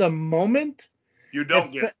 In the moment, you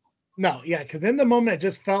don't get because in the moment it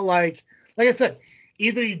just felt like I said,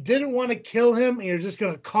 either you didn't want to kill him and you're just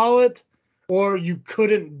going to call it, or you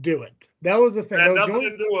couldn't do it. That was the thing. It had nothing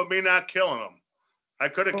to do with me not killing him. I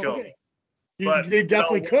could have killed him. But they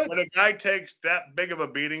definitely could. When a guy takes that big of a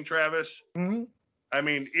beating, Travis, I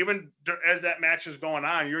mean, even as that match is going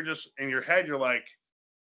on, you're just in your head, you're like,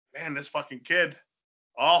 man, this fucking kid,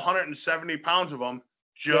 all 170 pounds of him,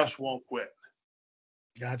 just won't quit.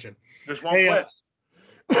 Gotcha. Just won't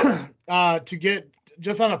quit. To get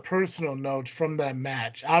just on a personal note from that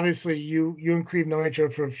match, obviously you and Creed know each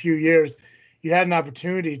other for a few years. You had an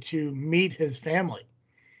opportunity to meet his family.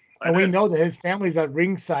 And we know that his family's at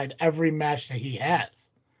ringside every match that he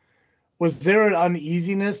has. Was there an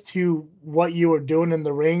uneasiness to what you were doing in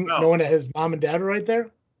the ring, knowing that his mom and dad are right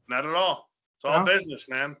there? Not at all. It's all business,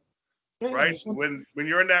 man. Yeah, right? When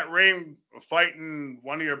you're in that ring fighting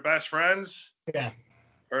one of your best friends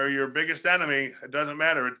or your biggest enemy, it doesn't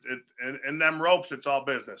matter. In them ropes, it's all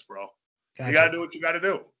business, bro. Gotcha. You got to do what you got to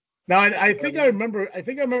do. Now, I think I remember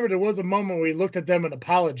there was a moment where he looked at them and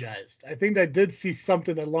apologized. I think I did see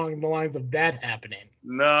something along the lines of that happening.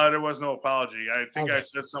 No, there was no apology. I think I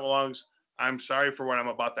said something along, I'm sorry for what I'm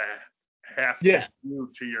about to have Yeah. to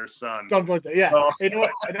do to your son. Something like that. Yeah. So- You know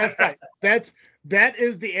what? And that's right. That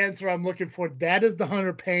is the answer I'm looking for. That is the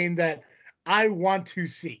Hunter Paine that I want to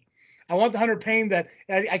see. I want the Hunter Paine that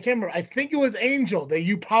I can't remember. I think it was Angel that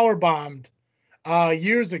you power bombed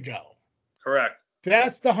years ago. Correct.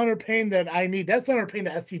 That's the Hunter Paine that I need. That's the Hunter Paine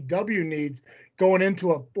that SCW needs going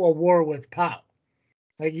into a war with POW.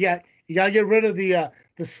 Like, you got to get rid of the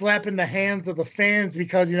slap in the hands of the fans,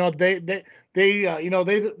 because they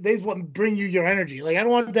just want to bring you your energy. Like, I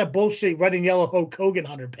don't want that bullshit red and yellow Hulk Hogan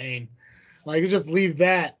Hunter Paine. Like, you just leave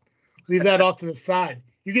that off to the side.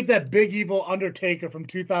 You get that big evil Undertaker from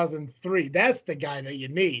 2003. That's the guy that you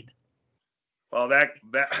need. Well, that's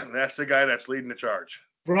the guy that's leading the charge.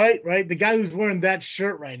 Right. The guy who's wearing that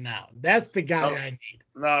shirt right now. That's the guy I need.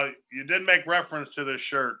 Now, you did make reference to this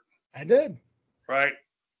shirt. I did. Right.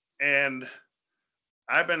 And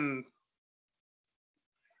I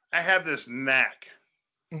have this knack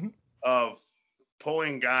of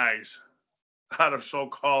pulling guys out of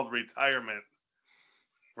so-called retirement.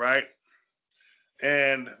 Right.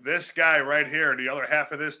 And this guy right here, the other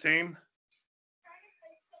half of this team,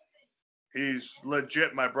 he's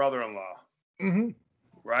legit my brother-in-law. Mm-hmm.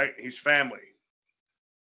 Right? He's family.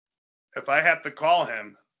 If I have to call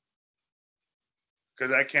him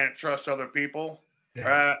because I can't trust other people,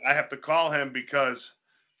 I have to call him because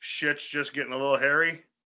shit's just getting a little hairy,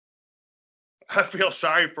 I feel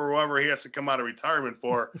sorry for whoever he has to come out of retirement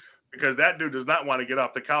for, because that dude does not want to get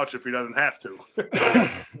off the couch if he doesn't have to.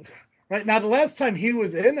 Right. Now, the last time he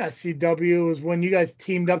was in SCW was when you guys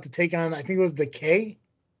teamed up to take on, I think it was the K?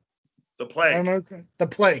 The Plague. I remember. The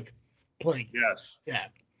Plague. Yes. Yeah.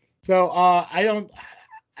 So I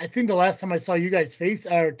think the last time I saw you guys face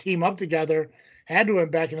or team up together had to have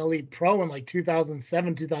been back in Elite Pro in like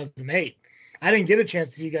 2007, 2008. I didn't get a chance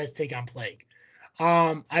to see you guys take on Plague.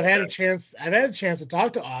 I've had a chance to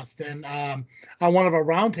talk to Austin on one of our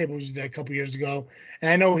roundtables we did a couple years ago,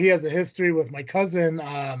 and I know he has a history with my cousin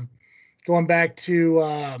going back to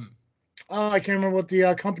I can't remember what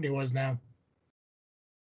the company was now.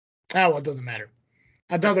 Well, it doesn't matter.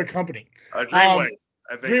 Another company. Dreamwave.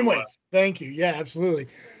 I think Dreamwave. Thank you. Yeah, absolutely.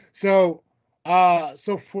 So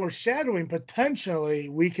foreshadowing, potentially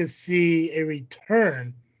we could see a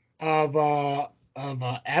return of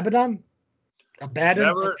Abaddon.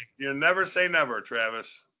 You never say never,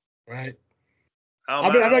 Travis. Right.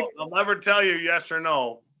 I'll never tell you yes or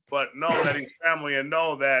no, but know that he's family, and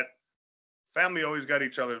know that family always got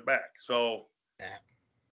each other's back. So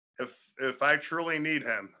if I truly need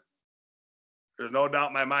him, there's no doubt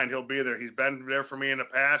in my mind he'll be there. He's been there for me in the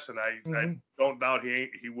past, and I don't doubt he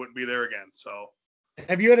wouldn't be there again. So,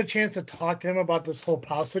 have you had a chance to talk to him about this whole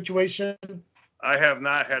POW situation? I have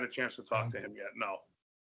not had a chance to talk to him yet. No.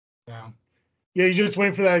 Yeah, you're just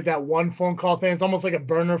waiting for that one phone call thing. It's almost like a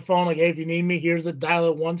burner phone. Like, hey, if you need me, here's a dial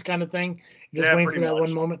it once kind of thing. You're just waiting for that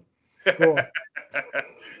one moment. Cool.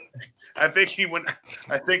 I think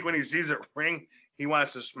when he sees it ring, he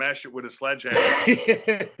wants to smash it with a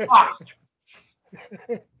sledgehammer.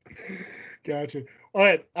 Gotcha. All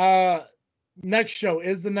right. Next show.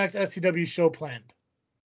 Is the next SCW show planned?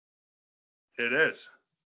 It is.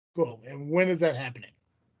 Cool. And when is that happening?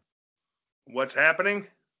 What's happening?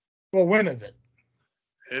 Well, when is it?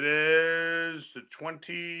 It is the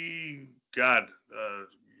 20. God,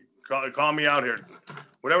 call me out here.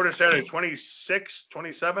 Whatever it said, 26th,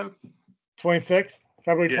 27th? 26th?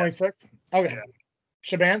 February 26th? Okay. Yeah.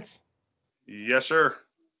 Shabance? Yes, sir.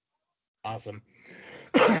 Awesome.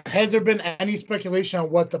 Has there been any speculation on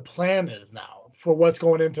what the plan is now for what's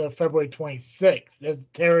going into February 26th? Has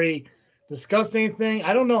Terry discussed anything?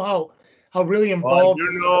 I don't know how really involved. I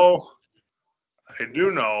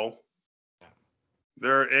do know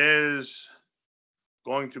there is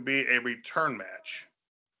going to be a return match.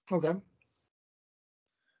 Okay.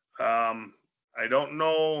 I don't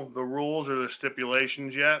know the rules or the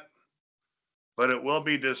stipulations yet, but it will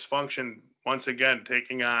be Dysfunction once again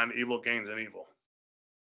taking on Evil Gains and Evil.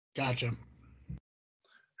 Gotcha.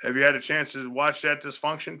 Have you had a chance to watch that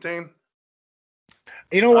Dysfunction team?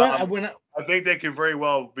 You know what? I think they could very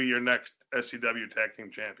well be your next SCW Tag Team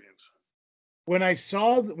Champions. When I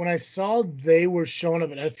saw they were showing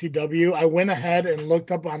up at SCW, I went ahead and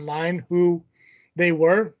looked up online who they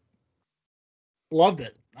were. Loved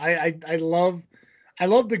it. I love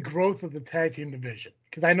the growth of the tag team division,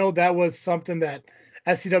 because I know that was something that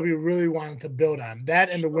SCW really wanted to build on. That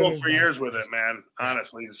and the women's for years with it, man.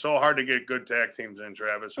 Honestly, it's so hard to get good tag teams in,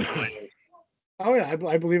 Travis. It really is. Oh yeah,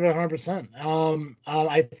 I believe it 100%.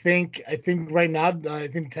 I think right now, I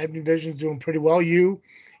think the tag team division is doing pretty well. You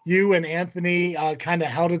and Anthony kind of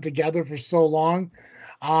held it together for so long.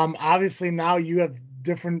 Obviously now you have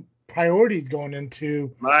different priorities going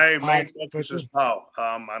into my main focus is POW.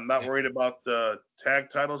 I'm not worried about the tag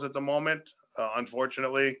titles at the moment.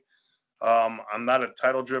 Unfortunately, I'm not a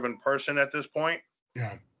title-driven person at this point.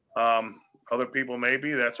 Yeah. Other people may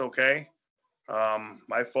be. That's okay.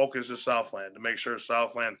 My focus is Southland, to make sure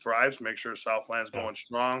Southland thrives, make sure Southland's going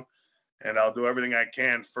strong, and I'll do everything I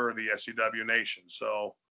can for the SCW Nation.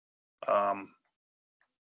 So,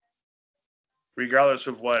 regardless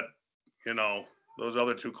of what, those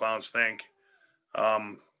other two clowns think,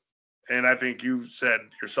 and I think you said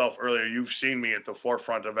yourself earlier, you've seen me at the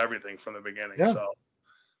forefront of everything from the beginning. Yeah. So,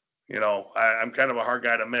 I'm kind of a hard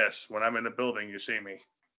guy to miss. When I'm in the building, you see me.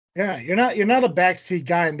 Yeah, you're not a backseat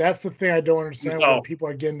guy, and that's the thing I don't understand where people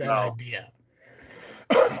are getting that idea.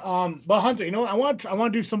 But Hunter, I want to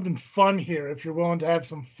do something fun here. If you're willing to have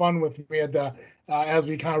some fun with me at the as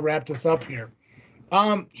we kind of wrap this up here.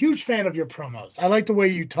 Huge fan of your promos. I like the way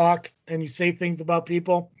you talk and you say things about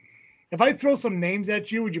people. If I throw some names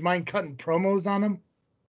at you, would you mind cutting promos on them?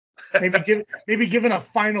 Maybe giving a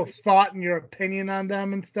final thought and your opinion on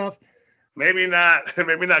them and stuff. Maybe not cut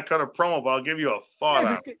a promo, but I'll give you a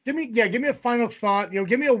thought. Give me a final thought.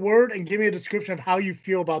 Give me a word and give me a description of how you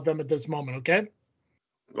feel about them at this moment, okay?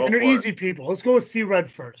 And they're easy people. Let's go with C Red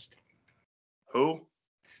first. Who?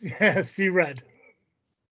 C Red.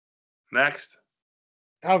 Next.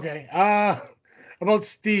 Okay. About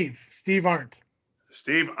Steve. Steve Arndt.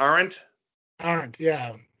 Steve Arndt? Arndt,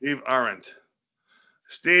 yeah. Steve Arndt.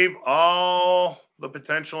 Steve, all the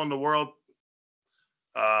potential in the world.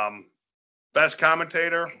 Best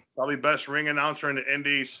commentator, probably best ring announcer in the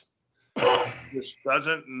Indies. Just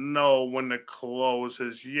doesn't know when to close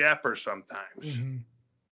his yapper sometimes. Mm-hmm.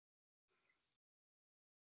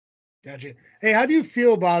 Gotcha. Hey, how do you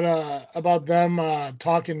feel about them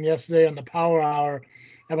talking yesterday on the Power Hour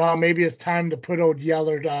about maybe it's time to put old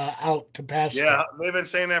Yeller out to pasture? Yeah, they've been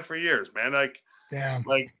saying that for years, man. Like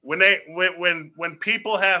when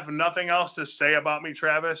people have nothing else to say about me,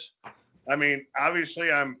 Travis. I mean,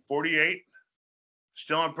 obviously I'm 48,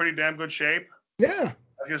 still in pretty damn good shape. Yeah,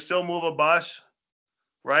 I can still move a bus,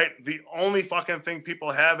 right? The only fucking thing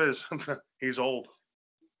people have is he's old.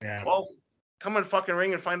 Yeah. Well, come in fucking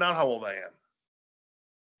ring and find out how old I am.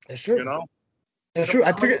 That's true. That's true.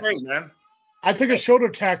 I took a shoulder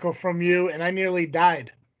tackle from you, and I nearly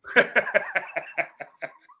died.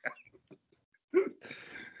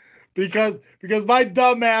 because my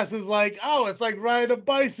dumb ass is like, oh, it's like riding a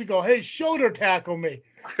bicycle. Hey, shoulder tackle me.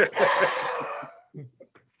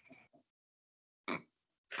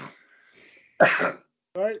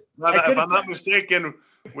 Right? If I'm not mistaken,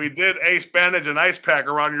 we did ace bandage and ice pack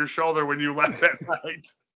around your shoulder when you left that night.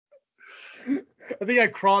 I think I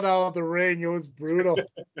crawled out of the ring. It was brutal.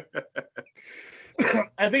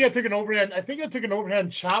 I think I took an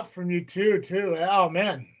overhand chop from you too. Oh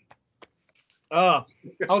man. I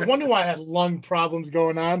was wondering why I had lung problems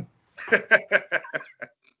going on.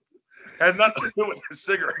 Had nothing to do with the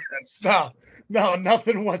cigarettes. No,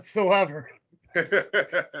 nothing whatsoever.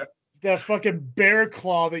 That fucking bear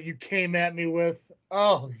claw that you came at me with.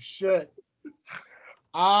 Oh shit.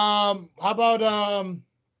 How about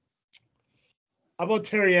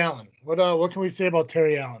Terry Allen? What can we say about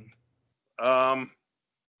Terry Allen?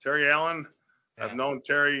 Terry Allen, yeah. I've known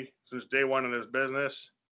Terry since day one in his business.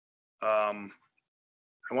 At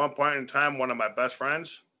one point in time, one of my best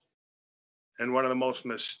friends and one of the most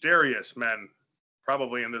mysterious men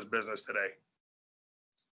probably in this business today.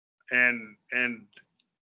 And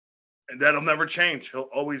that'll never change. He'll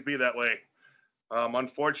always be that way.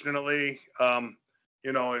 Unfortunately,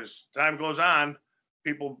 as time goes on,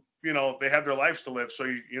 people, they have their lives to live. So,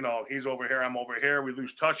 he's over here, I'm over here. We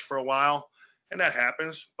lose touch for a while, and that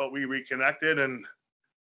happens. But we reconnected, and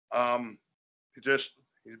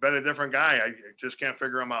he's been a different guy. I just can't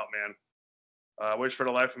figure him out, man. I wish for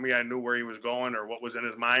the life of me I knew where he was going or what was in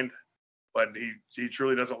his mind, but he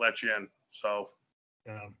truly doesn't let you in. So,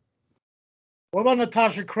 yeah. What about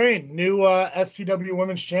Natasha Crane, new SCW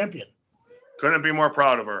Women's Champion? Couldn't be more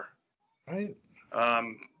proud of her. Right.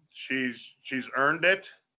 She's earned it.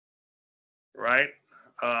 Right.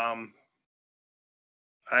 I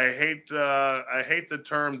hate the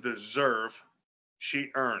term deserve.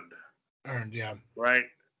 She earned. Earned, yeah. Right.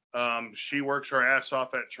 She works her ass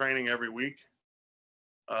off at training every week.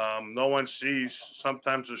 No one sees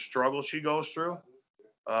sometimes the struggle she goes through,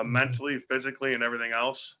 mentally, physically, and everything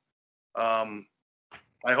else. I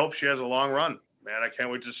hope she has a long run, man. I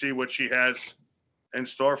can't wait to see what she has in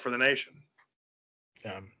store for the nation.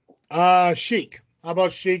 Yeah. Sheik. How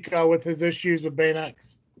about Sheik with his issues with Bane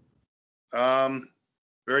X?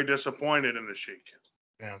 Very disappointed in the Sheik.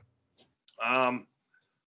 Yeah.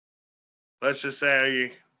 Let's just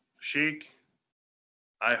say Sheik,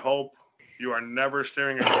 I hope you are never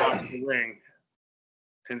staring across the ring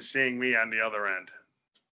and seeing me on the other end.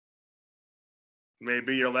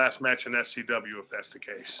 Maybe your last match in SCW if that's the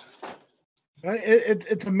case.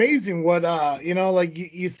 It's amazing what like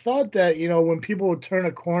you thought that when people would turn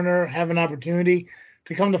a corner, have an opportunity,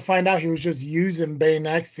 to come to find out he was just using Bane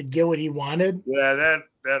X to get what he wanted. Yeah,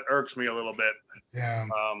 that irks me a little bit. Yeah.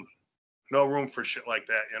 No room for shit like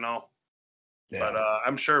that, Yeah. But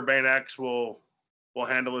I'm sure Bane X will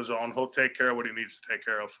handle his own. He'll take care of what he needs to take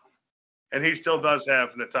care of, and he still does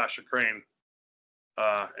have Natasha Crane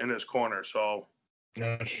in his corner, so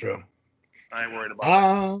that's true. I ain't worried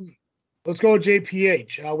about it. Let's go with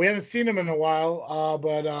JPH. We haven't seen him in a while,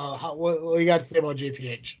 but what you got to say about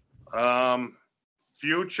JPH?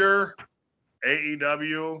 Future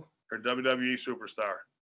AEW or WWE superstar.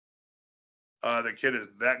 The kid is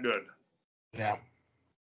that good. Yeah.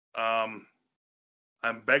 I'm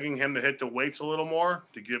begging him to hit the weights a little more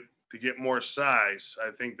to get more size.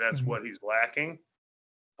 I think that's what he's lacking.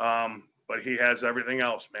 But he has everything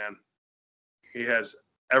else, man. He has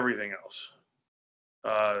everything else.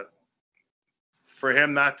 For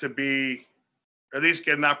him not to be, at least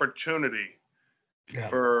get an opportunity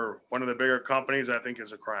for one of the bigger companies, I think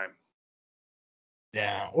is a crime.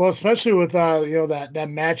 Yeah, well, especially with that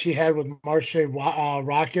match he had with Marche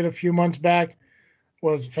Rocket a few months back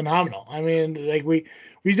was phenomenal. I mean, like we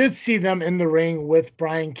did see them in the ring with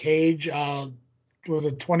Brian Cage. Was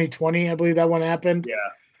it 2020? I believe that one happened. Yeah.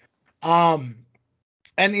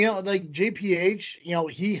 And like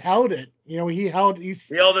JPH, he held it. He held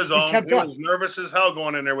his own. Kept he up. was nervous as hell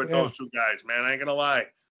going in there with those two guys, man. I ain't gonna lie.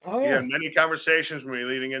 Oh, he yeah. had many conversations with me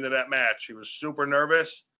leading into that match. He was super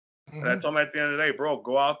nervous. And I told him at the end of the day, bro,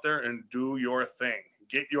 go out there and do your thing.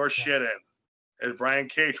 Get your shit in, as Brian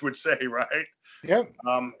Cage would say, right? Yep.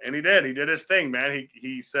 And he did. He did his thing, man.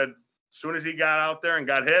 He said as soon as he got out there and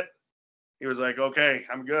got hit, he was like, okay,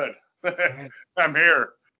 I'm good. I'm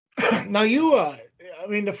here. Now I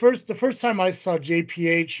mean, the first time I saw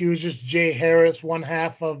JPH, he was just Jay Harris, one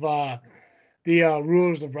half of the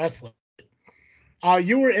Rulers of Wrestling.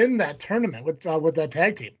 You were in that tournament with that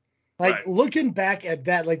tag team. Like, right. Looking back at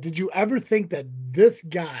that, like, did you ever think that this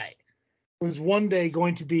guy was one day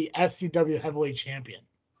going to be SCW heavyweight champion?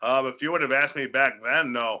 If you would have asked me back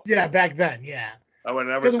then, no. Yeah, back then, yeah. I would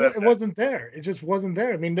have never said it wasn't there. It just wasn't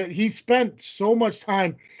there. I mean, he spent so much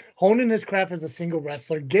time honing his craft as a single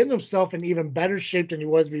wrestler, getting himself in even better shape than he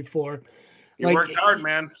was before. He worked hard,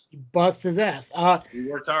 man. He bust his ass. He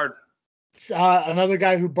worked hard. Another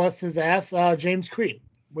guy who busts his ass, James Creed.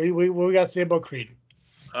 What we got to say about Creed?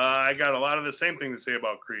 I got a lot of the same thing to say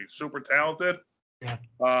about Creed. Super talented. Yeah.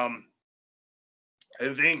 I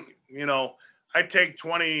think, I take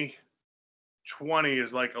 2020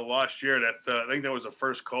 as like a lost year. I think that was the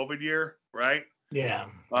first COVID year, right? Yeah.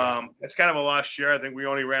 It's kind of a lost year. I think we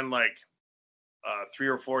only ran like 3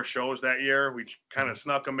 or 4 shows that year. We kind of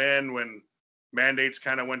snuck them in when mandates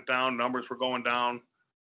kind of went down, numbers were going down.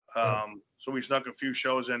 So we snuck a few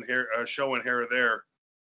shows in here, a show in here or there.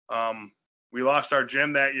 We lost our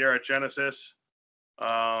gym that year at Genesis.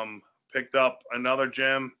 Picked up another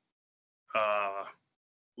gym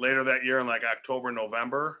later that year in like October,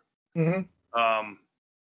 November. So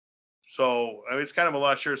I mean, it's kind of a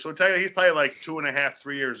lost year. So I'll tell you, he's probably like 2.5,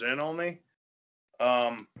 3 years in only.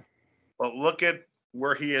 But look at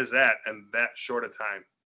where he is at in that short a time.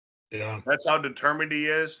 Yeah. That's how determined he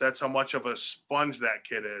is. That's how much of a sponge that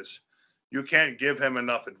kid is. You can't give him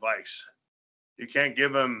enough advice. You can't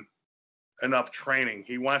give him enough training.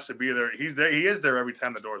 He wants to be there. He's there. He is there every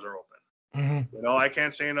time the doors are open. I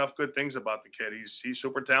can't say enough good things about the kid. He's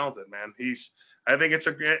super talented, man. I think and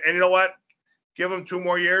you know what? Give him 2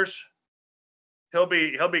 more years. He'll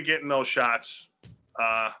be getting those shots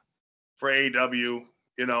for AEW.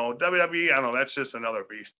 WWE, I don't know. That's just another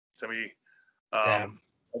beast to me. I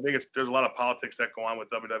think there's a lot of politics that go on with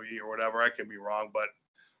WWE or whatever. I could be wrong, but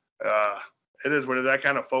it is what it is. I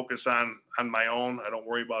kind of focus on my own. I don't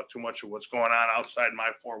worry about too much of what's going on outside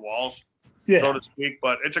my 4 walls, so to speak.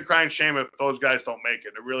 But it's a crying shame if those guys don't make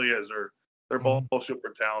it. It really is. They're both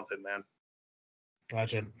super talented, man.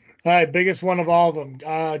 Gotcha. All right, biggest one of all of them,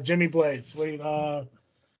 Jimmy Blaze.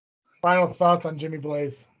 Final thoughts on Jimmy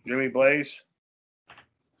Blaze? Jimmy Blaze,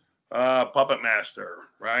 puppet master,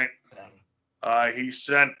 right? He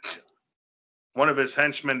sent one of his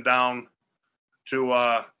henchmen down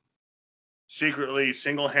to secretly,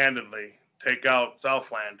 single-handedly take out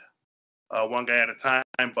Southland, one guy at a time.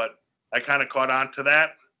 But I kind of caught on to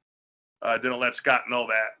that. Didn't let Scott know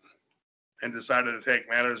that, and decided to take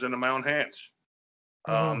matters into my own hands.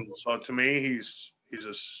 So to me, he's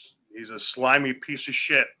a slimy piece of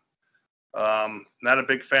shit Not a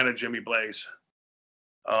big fan of Jimmy Blaze.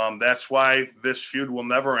 That's why this feud will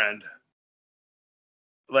never end.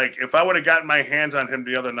 Like, if I would have gotten my hands on him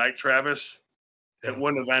the other night, Travis, it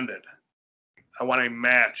wouldn't have ended. I want a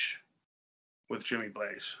match with Jimmy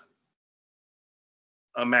Blaze.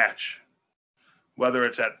 A match. Whether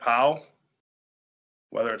it's at POW,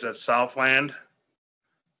 whether it's at Southland,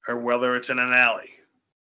 or whether it's in an alley.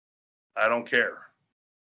 I don't care.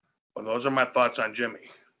 Well, those are my thoughts on Jimmy.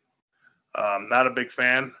 Not a big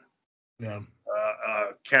fan. Yeah.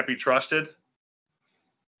 Can't be trusted.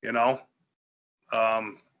 You know.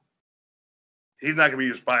 He's not going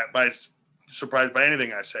to be surprised by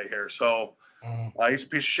anything I say here. So he's a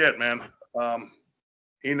piece of shit, man.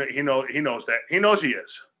 He knows that. He knows he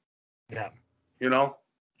is. Yeah. You know,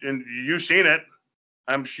 and you've seen it.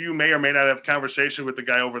 I'm sure you may or may not have conversations with the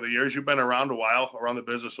guy over the years. You've been around the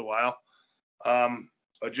business a while.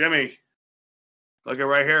 But Jimmy, look at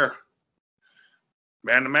right here.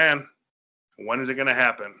 Man to man. When is it going to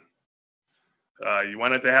happen? You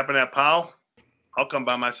want it to happen at POW? I'll come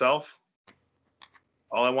by myself.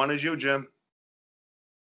 All I want is you, Jim.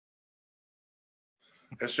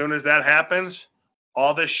 As soon as that happens,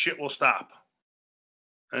 all this shit will stop.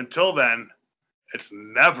 Until then, it's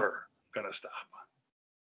never going to stop.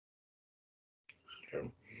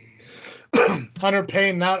 Hunter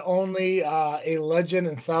Paine, not only a legend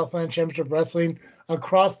in Southland Championship Wrestling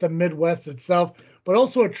across the Midwest itself, but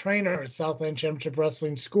also a trainer at Southland Championship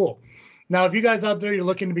Wrestling School. Now, if you guys out there, you're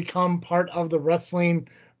looking to become part of the wrestling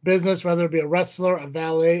business, whether it be a wrestler, a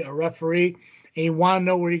valet, a referee, and you want to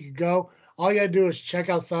know where you could go, all you got to do is check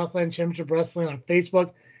out Southland Championship Wrestling on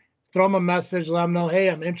Facebook. Throw them a message, let them know, hey,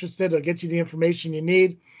 I'm interested. They'll get you the information you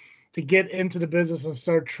need to get into the business and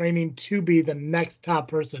start training to be the next top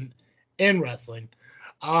person in wrestling.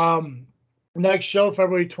 Next show,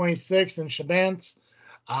 February 26th in Shabance.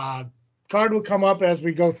 Card will come up as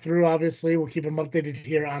we go through, obviously. We'll keep them updated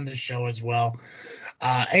here on this show as well.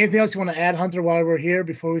 Anything else you want to add, Hunter, while we're here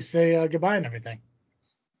before we say goodbye and everything?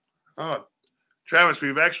 Oh, Travis,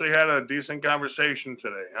 we've actually had a decent conversation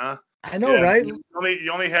today, huh? I know, right? You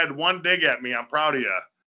only had one dig at me. I'm proud of you.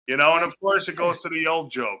 You know, and of course it goes to the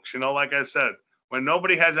old jokes. You know, like I said, when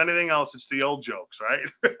nobody has anything else, it's the old jokes, right?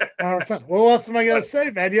 100%. Well, what else am I going to say,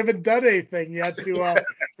 man? You haven't done anything yet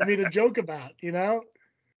for me to joke about, you know?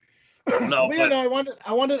 No, but I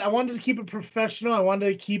wanted to keep it professional. I wanted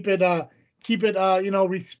to keep it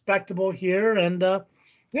respectable here. And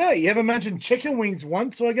you haven't mentioned chicken wings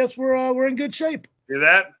once, so I guess we're in good shape. See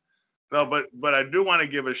that? No, but I do want to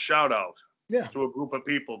give a shout out to a group of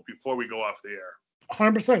people before we go off the air.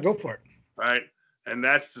 100%, go for it. Right, and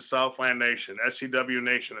that's the Southland Nation, SCW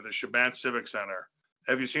Nation at the Shabance Civic Center.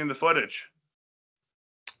 Have you seen the footage?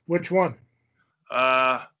 Which one?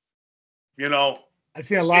 You know, I've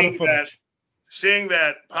seen a lot of footage. Seeing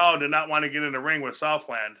that POW did not want to get in the ring with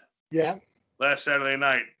Southland. Yeah. Last Saturday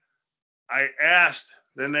night, I asked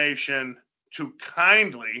the nation to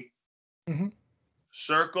kindly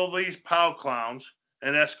circle these POW clowns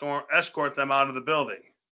and escort them out of the building.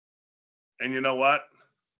 And you know what?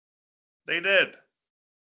 They did.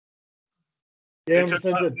 Yeah, they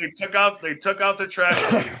took out the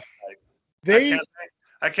trash.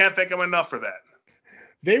 I can't thank them enough for that.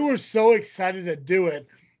 They were so excited to do it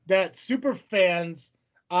that super fans,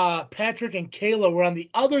 Patrick and Kayla, were on the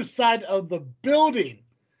other side of the building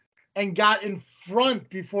and got in front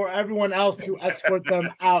before everyone else to escort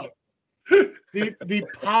them out. The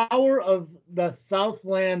power of the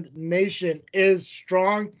Southland Nation is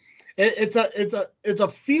strong. It's a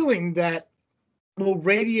feeling that will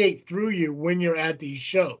radiate through you when you're at these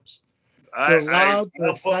shows. They're loud. They're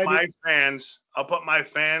excited. I'll put my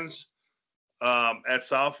fans at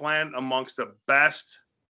Southland amongst the best,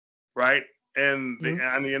 right? And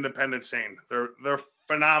on the independent scene, they're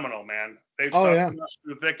phenomenal, man. They've stuck us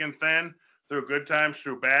through thick and thin, through good times,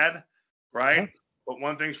 through bad, right? Yeah. But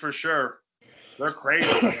one thing's for sure, they're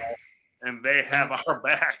crazy, and they have our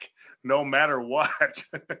back no matter what.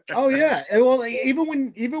 Oh yeah, and well,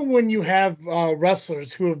 even when you have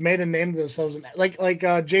wrestlers who have made a name of themselves,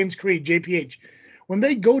 like James Creed, JPH, when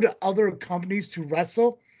they go to other companies to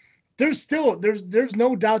wrestle, there's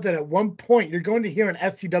no doubt that at one point you're going to hear an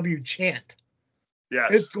SCW chant.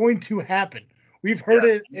 Yes, it's going to happen. We've heard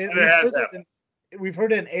it. We've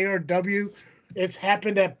heard it in ARW. It's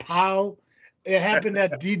happened at POW. It happened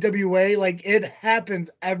at DWA. Like, it happens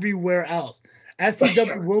everywhere else.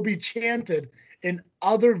 SCW will be chanted in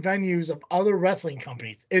other venues of other wrestling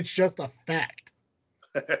companies. It's just a fact.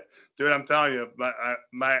 Dude, I'm telling you,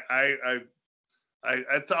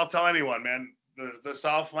 I'll tell anyone, man. The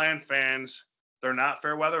Southland fans, they're not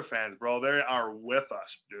fair weather fans, bro. They are with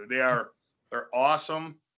us, dude. They are They're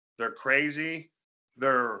awesome. They're crazy.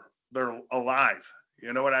 They're alive.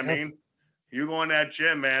 You know what I mean? You go in that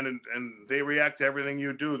gym, man, and they react to everything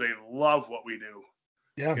you do. They love what we do.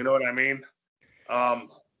 Yeah. You know what I mean? I'll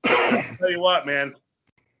tell you what, man.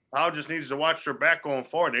 Powell just needs to watch their back going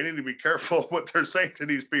forward. They need to be careful what they're saying to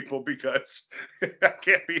these people because I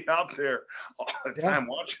can't be out there all the time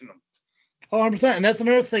watching them. Oh, 100%. And that's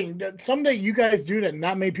another thing that someday you guys do that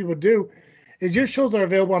not many people do is your shows are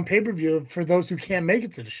available on pay-per-view for those who can't make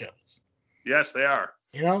it to the shows. Yes, they are.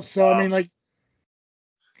 You know, so I mean, like,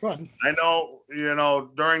 go ahead. I know, you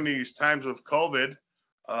know, during these times of COVID,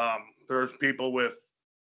 there's people with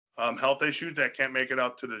health issues that can't make it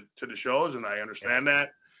out to the shows, and I understand that.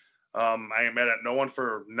 I am mad at no one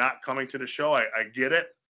for not coming to the show. I get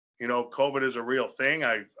it. You know, COVID is a real thing.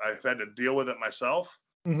 I've had to deal with it myself.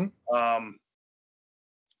 Mm-hmm.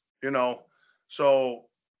 You know, so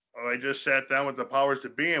I just sat down with the powers to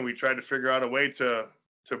be, and we tried to figure out a way to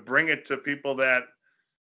bring it to people that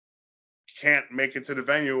can't make it to the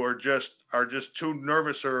venue or are just too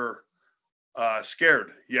nervous or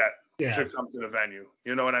scared yet to come to the venue.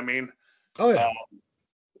 You know what I mean? Oh yeah.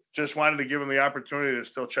 Just wanted to give them the opportunity to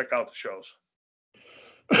still check out the shows.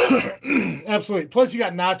 Absolutely. Plus, you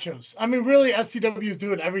got nachos. I mean, really, SCW is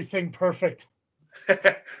doing everything perfect. You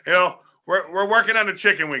know, we're working on the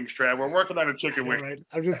chicken wings, Trav. We're working on the chicken wings. Right.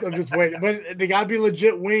 I'm just waiting. But they gotta be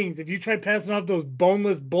legit wings. If you try passing off those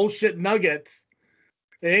boneless bullshit nuggets,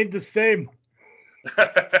 it ain't the same.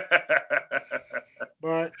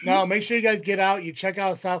 But no, make sure you guys get out. You check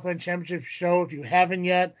out Southland Championship show if you haven't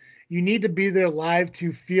yet. You need to be there live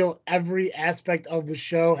to feel every aspect of the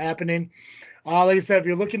show happening. Like I said, if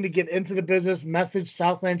you're looking to get into the business, message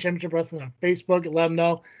Southland Championship Wrestling on Facebook and let them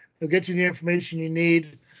know. They'll get you the information you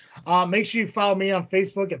need. Make sure you follow me on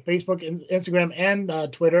Facebook, Instagram,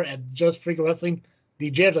 and Twitter at Just Freakin Wrestling, the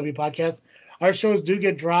JFW Podcast. Our shows do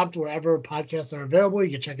get dropped wherever podcasts are available.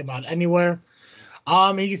 You can check them out anywhere.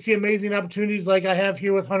 And you can see amazing opportunities like I have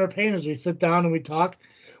here with Hunter Paine as we sit down and we talk.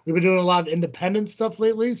 We've been doing a lot of independent stuff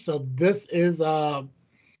lately, so this is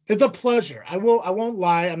it's a pleasure. I won't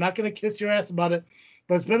lie. I'm not going to kiss your ass about it,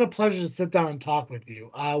 but it's been a pleasure to sit down and talk with you.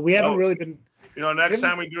 We haven't really been. You know, next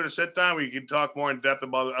time we do the sit down, we can talk more in depth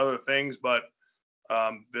about other things. But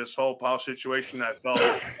this whole Powell situation, I felt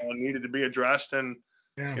needed to be addressed. And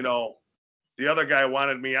you know, the other guy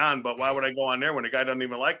wanted me on, but why would I go on there when the guy doesn't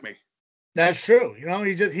even like me? That's true. You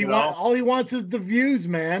know, all he wants is the views,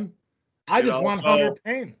 man. I just want Hunter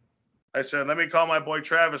Paine. I said, let me call my boy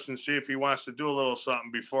Travis and see if he wants to do a little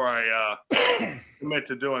something before I commit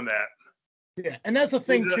to doing that. Yeah, and that's the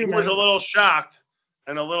thing too, man. He was a little shocked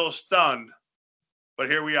and a little stunned, but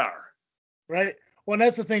here we are. Right. Well, and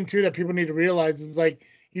that's the thing too that people need to realize is like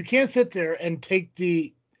you can't sit there and take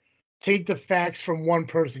the facts from one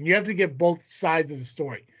person. You have to get both sides of the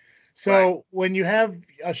story. So when you have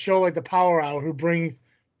a show like the Power Hour who brings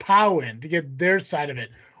Pow in to get their side of it,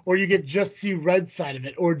 or you get just See Red's side of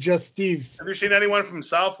it, or just Steve's. Have you seen anyone from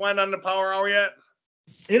Southland on the Power Hour yet?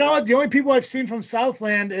 You know what? The only people I've seen from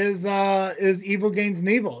Southland is Evil Gaines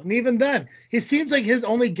Neville. And even then, he seems like his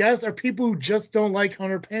only guests are people who just don't like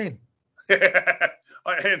Hunter Paine.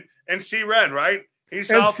 and See Red, right? He's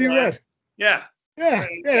Southland. See Red. Yeah,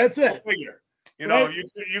 that's it. Figure. You know,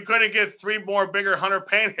 you couldn't get three more bigger Hunter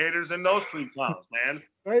Paine haters than those three clowns, man.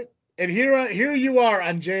 Right. And here you are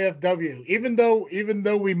on JFW. Even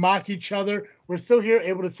though we mock each other, we're still here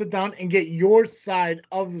able to sit down and get your side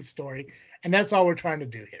of the story. And that's all we're trying to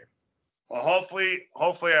do here. Well,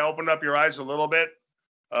 hopefully I opened up your eyes a little bit.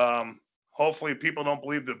 Hopefully people don't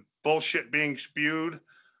believe the bullshit being spewed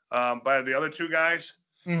by the other two guys.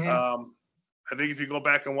 Mm-hmm. I think if you go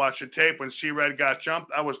back and watch the tape, when C-Red got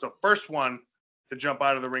jumped, I was the first one to jump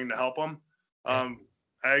out of the ring to help him.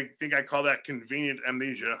 I think I call that convenient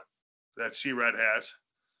amnesia that C-Red has,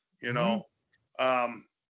 you know.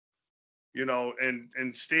 You know,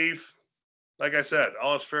 and Steve, like I said,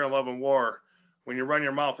 all is fair in love and war. When you run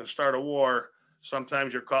your mouth and start a war,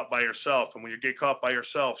 sometimes you're caught by yourself. And when you get caught by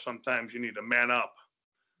yourself, sometimes you need to man up.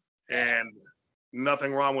 And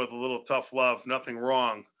nothing wrong with a little tough love. Nothing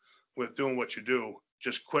wrong with doing what you do.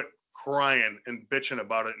 Just quit crying and bitching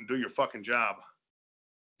about it and do your fucking job.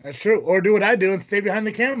 That's true. Or do what I do and stay behind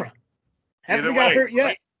the camera. Haven't got hurt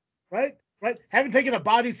yet. Right? Haven't taken a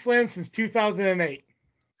body slam since 2008.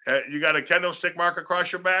 You got a kendo stick mark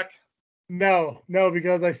across your back? No,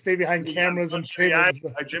 because I stay behind cameras and tables.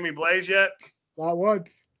 Jimmy Blaze yet? Not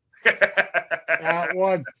once. Not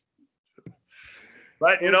once.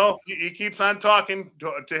 But, you know, he keeps on talking.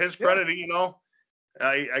 To his credit, you know,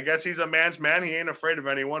 I guess he's a man's man. He ain't afraid of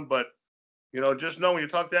anyone. But just know when you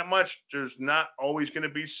talk that much, there's not always going to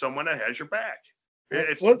be someone that has your back.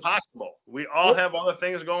 It's What- impossible. We all have other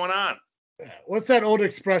things going on. What's that old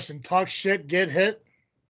expression? Talk shit, get hit.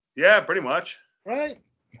 Yeah, pretty much. Right?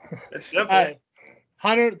 It's simple. All right.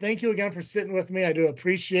 Hunter, thank you again for sitting with me. I do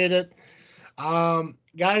appreciate it.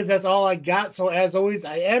 Guys, that's all I got. So as always,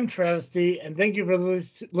 I am Travesty, and thank you for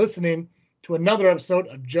listening to another episode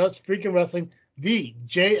of Just Freakin' Wrestling, the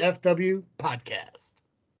JFW Podcast.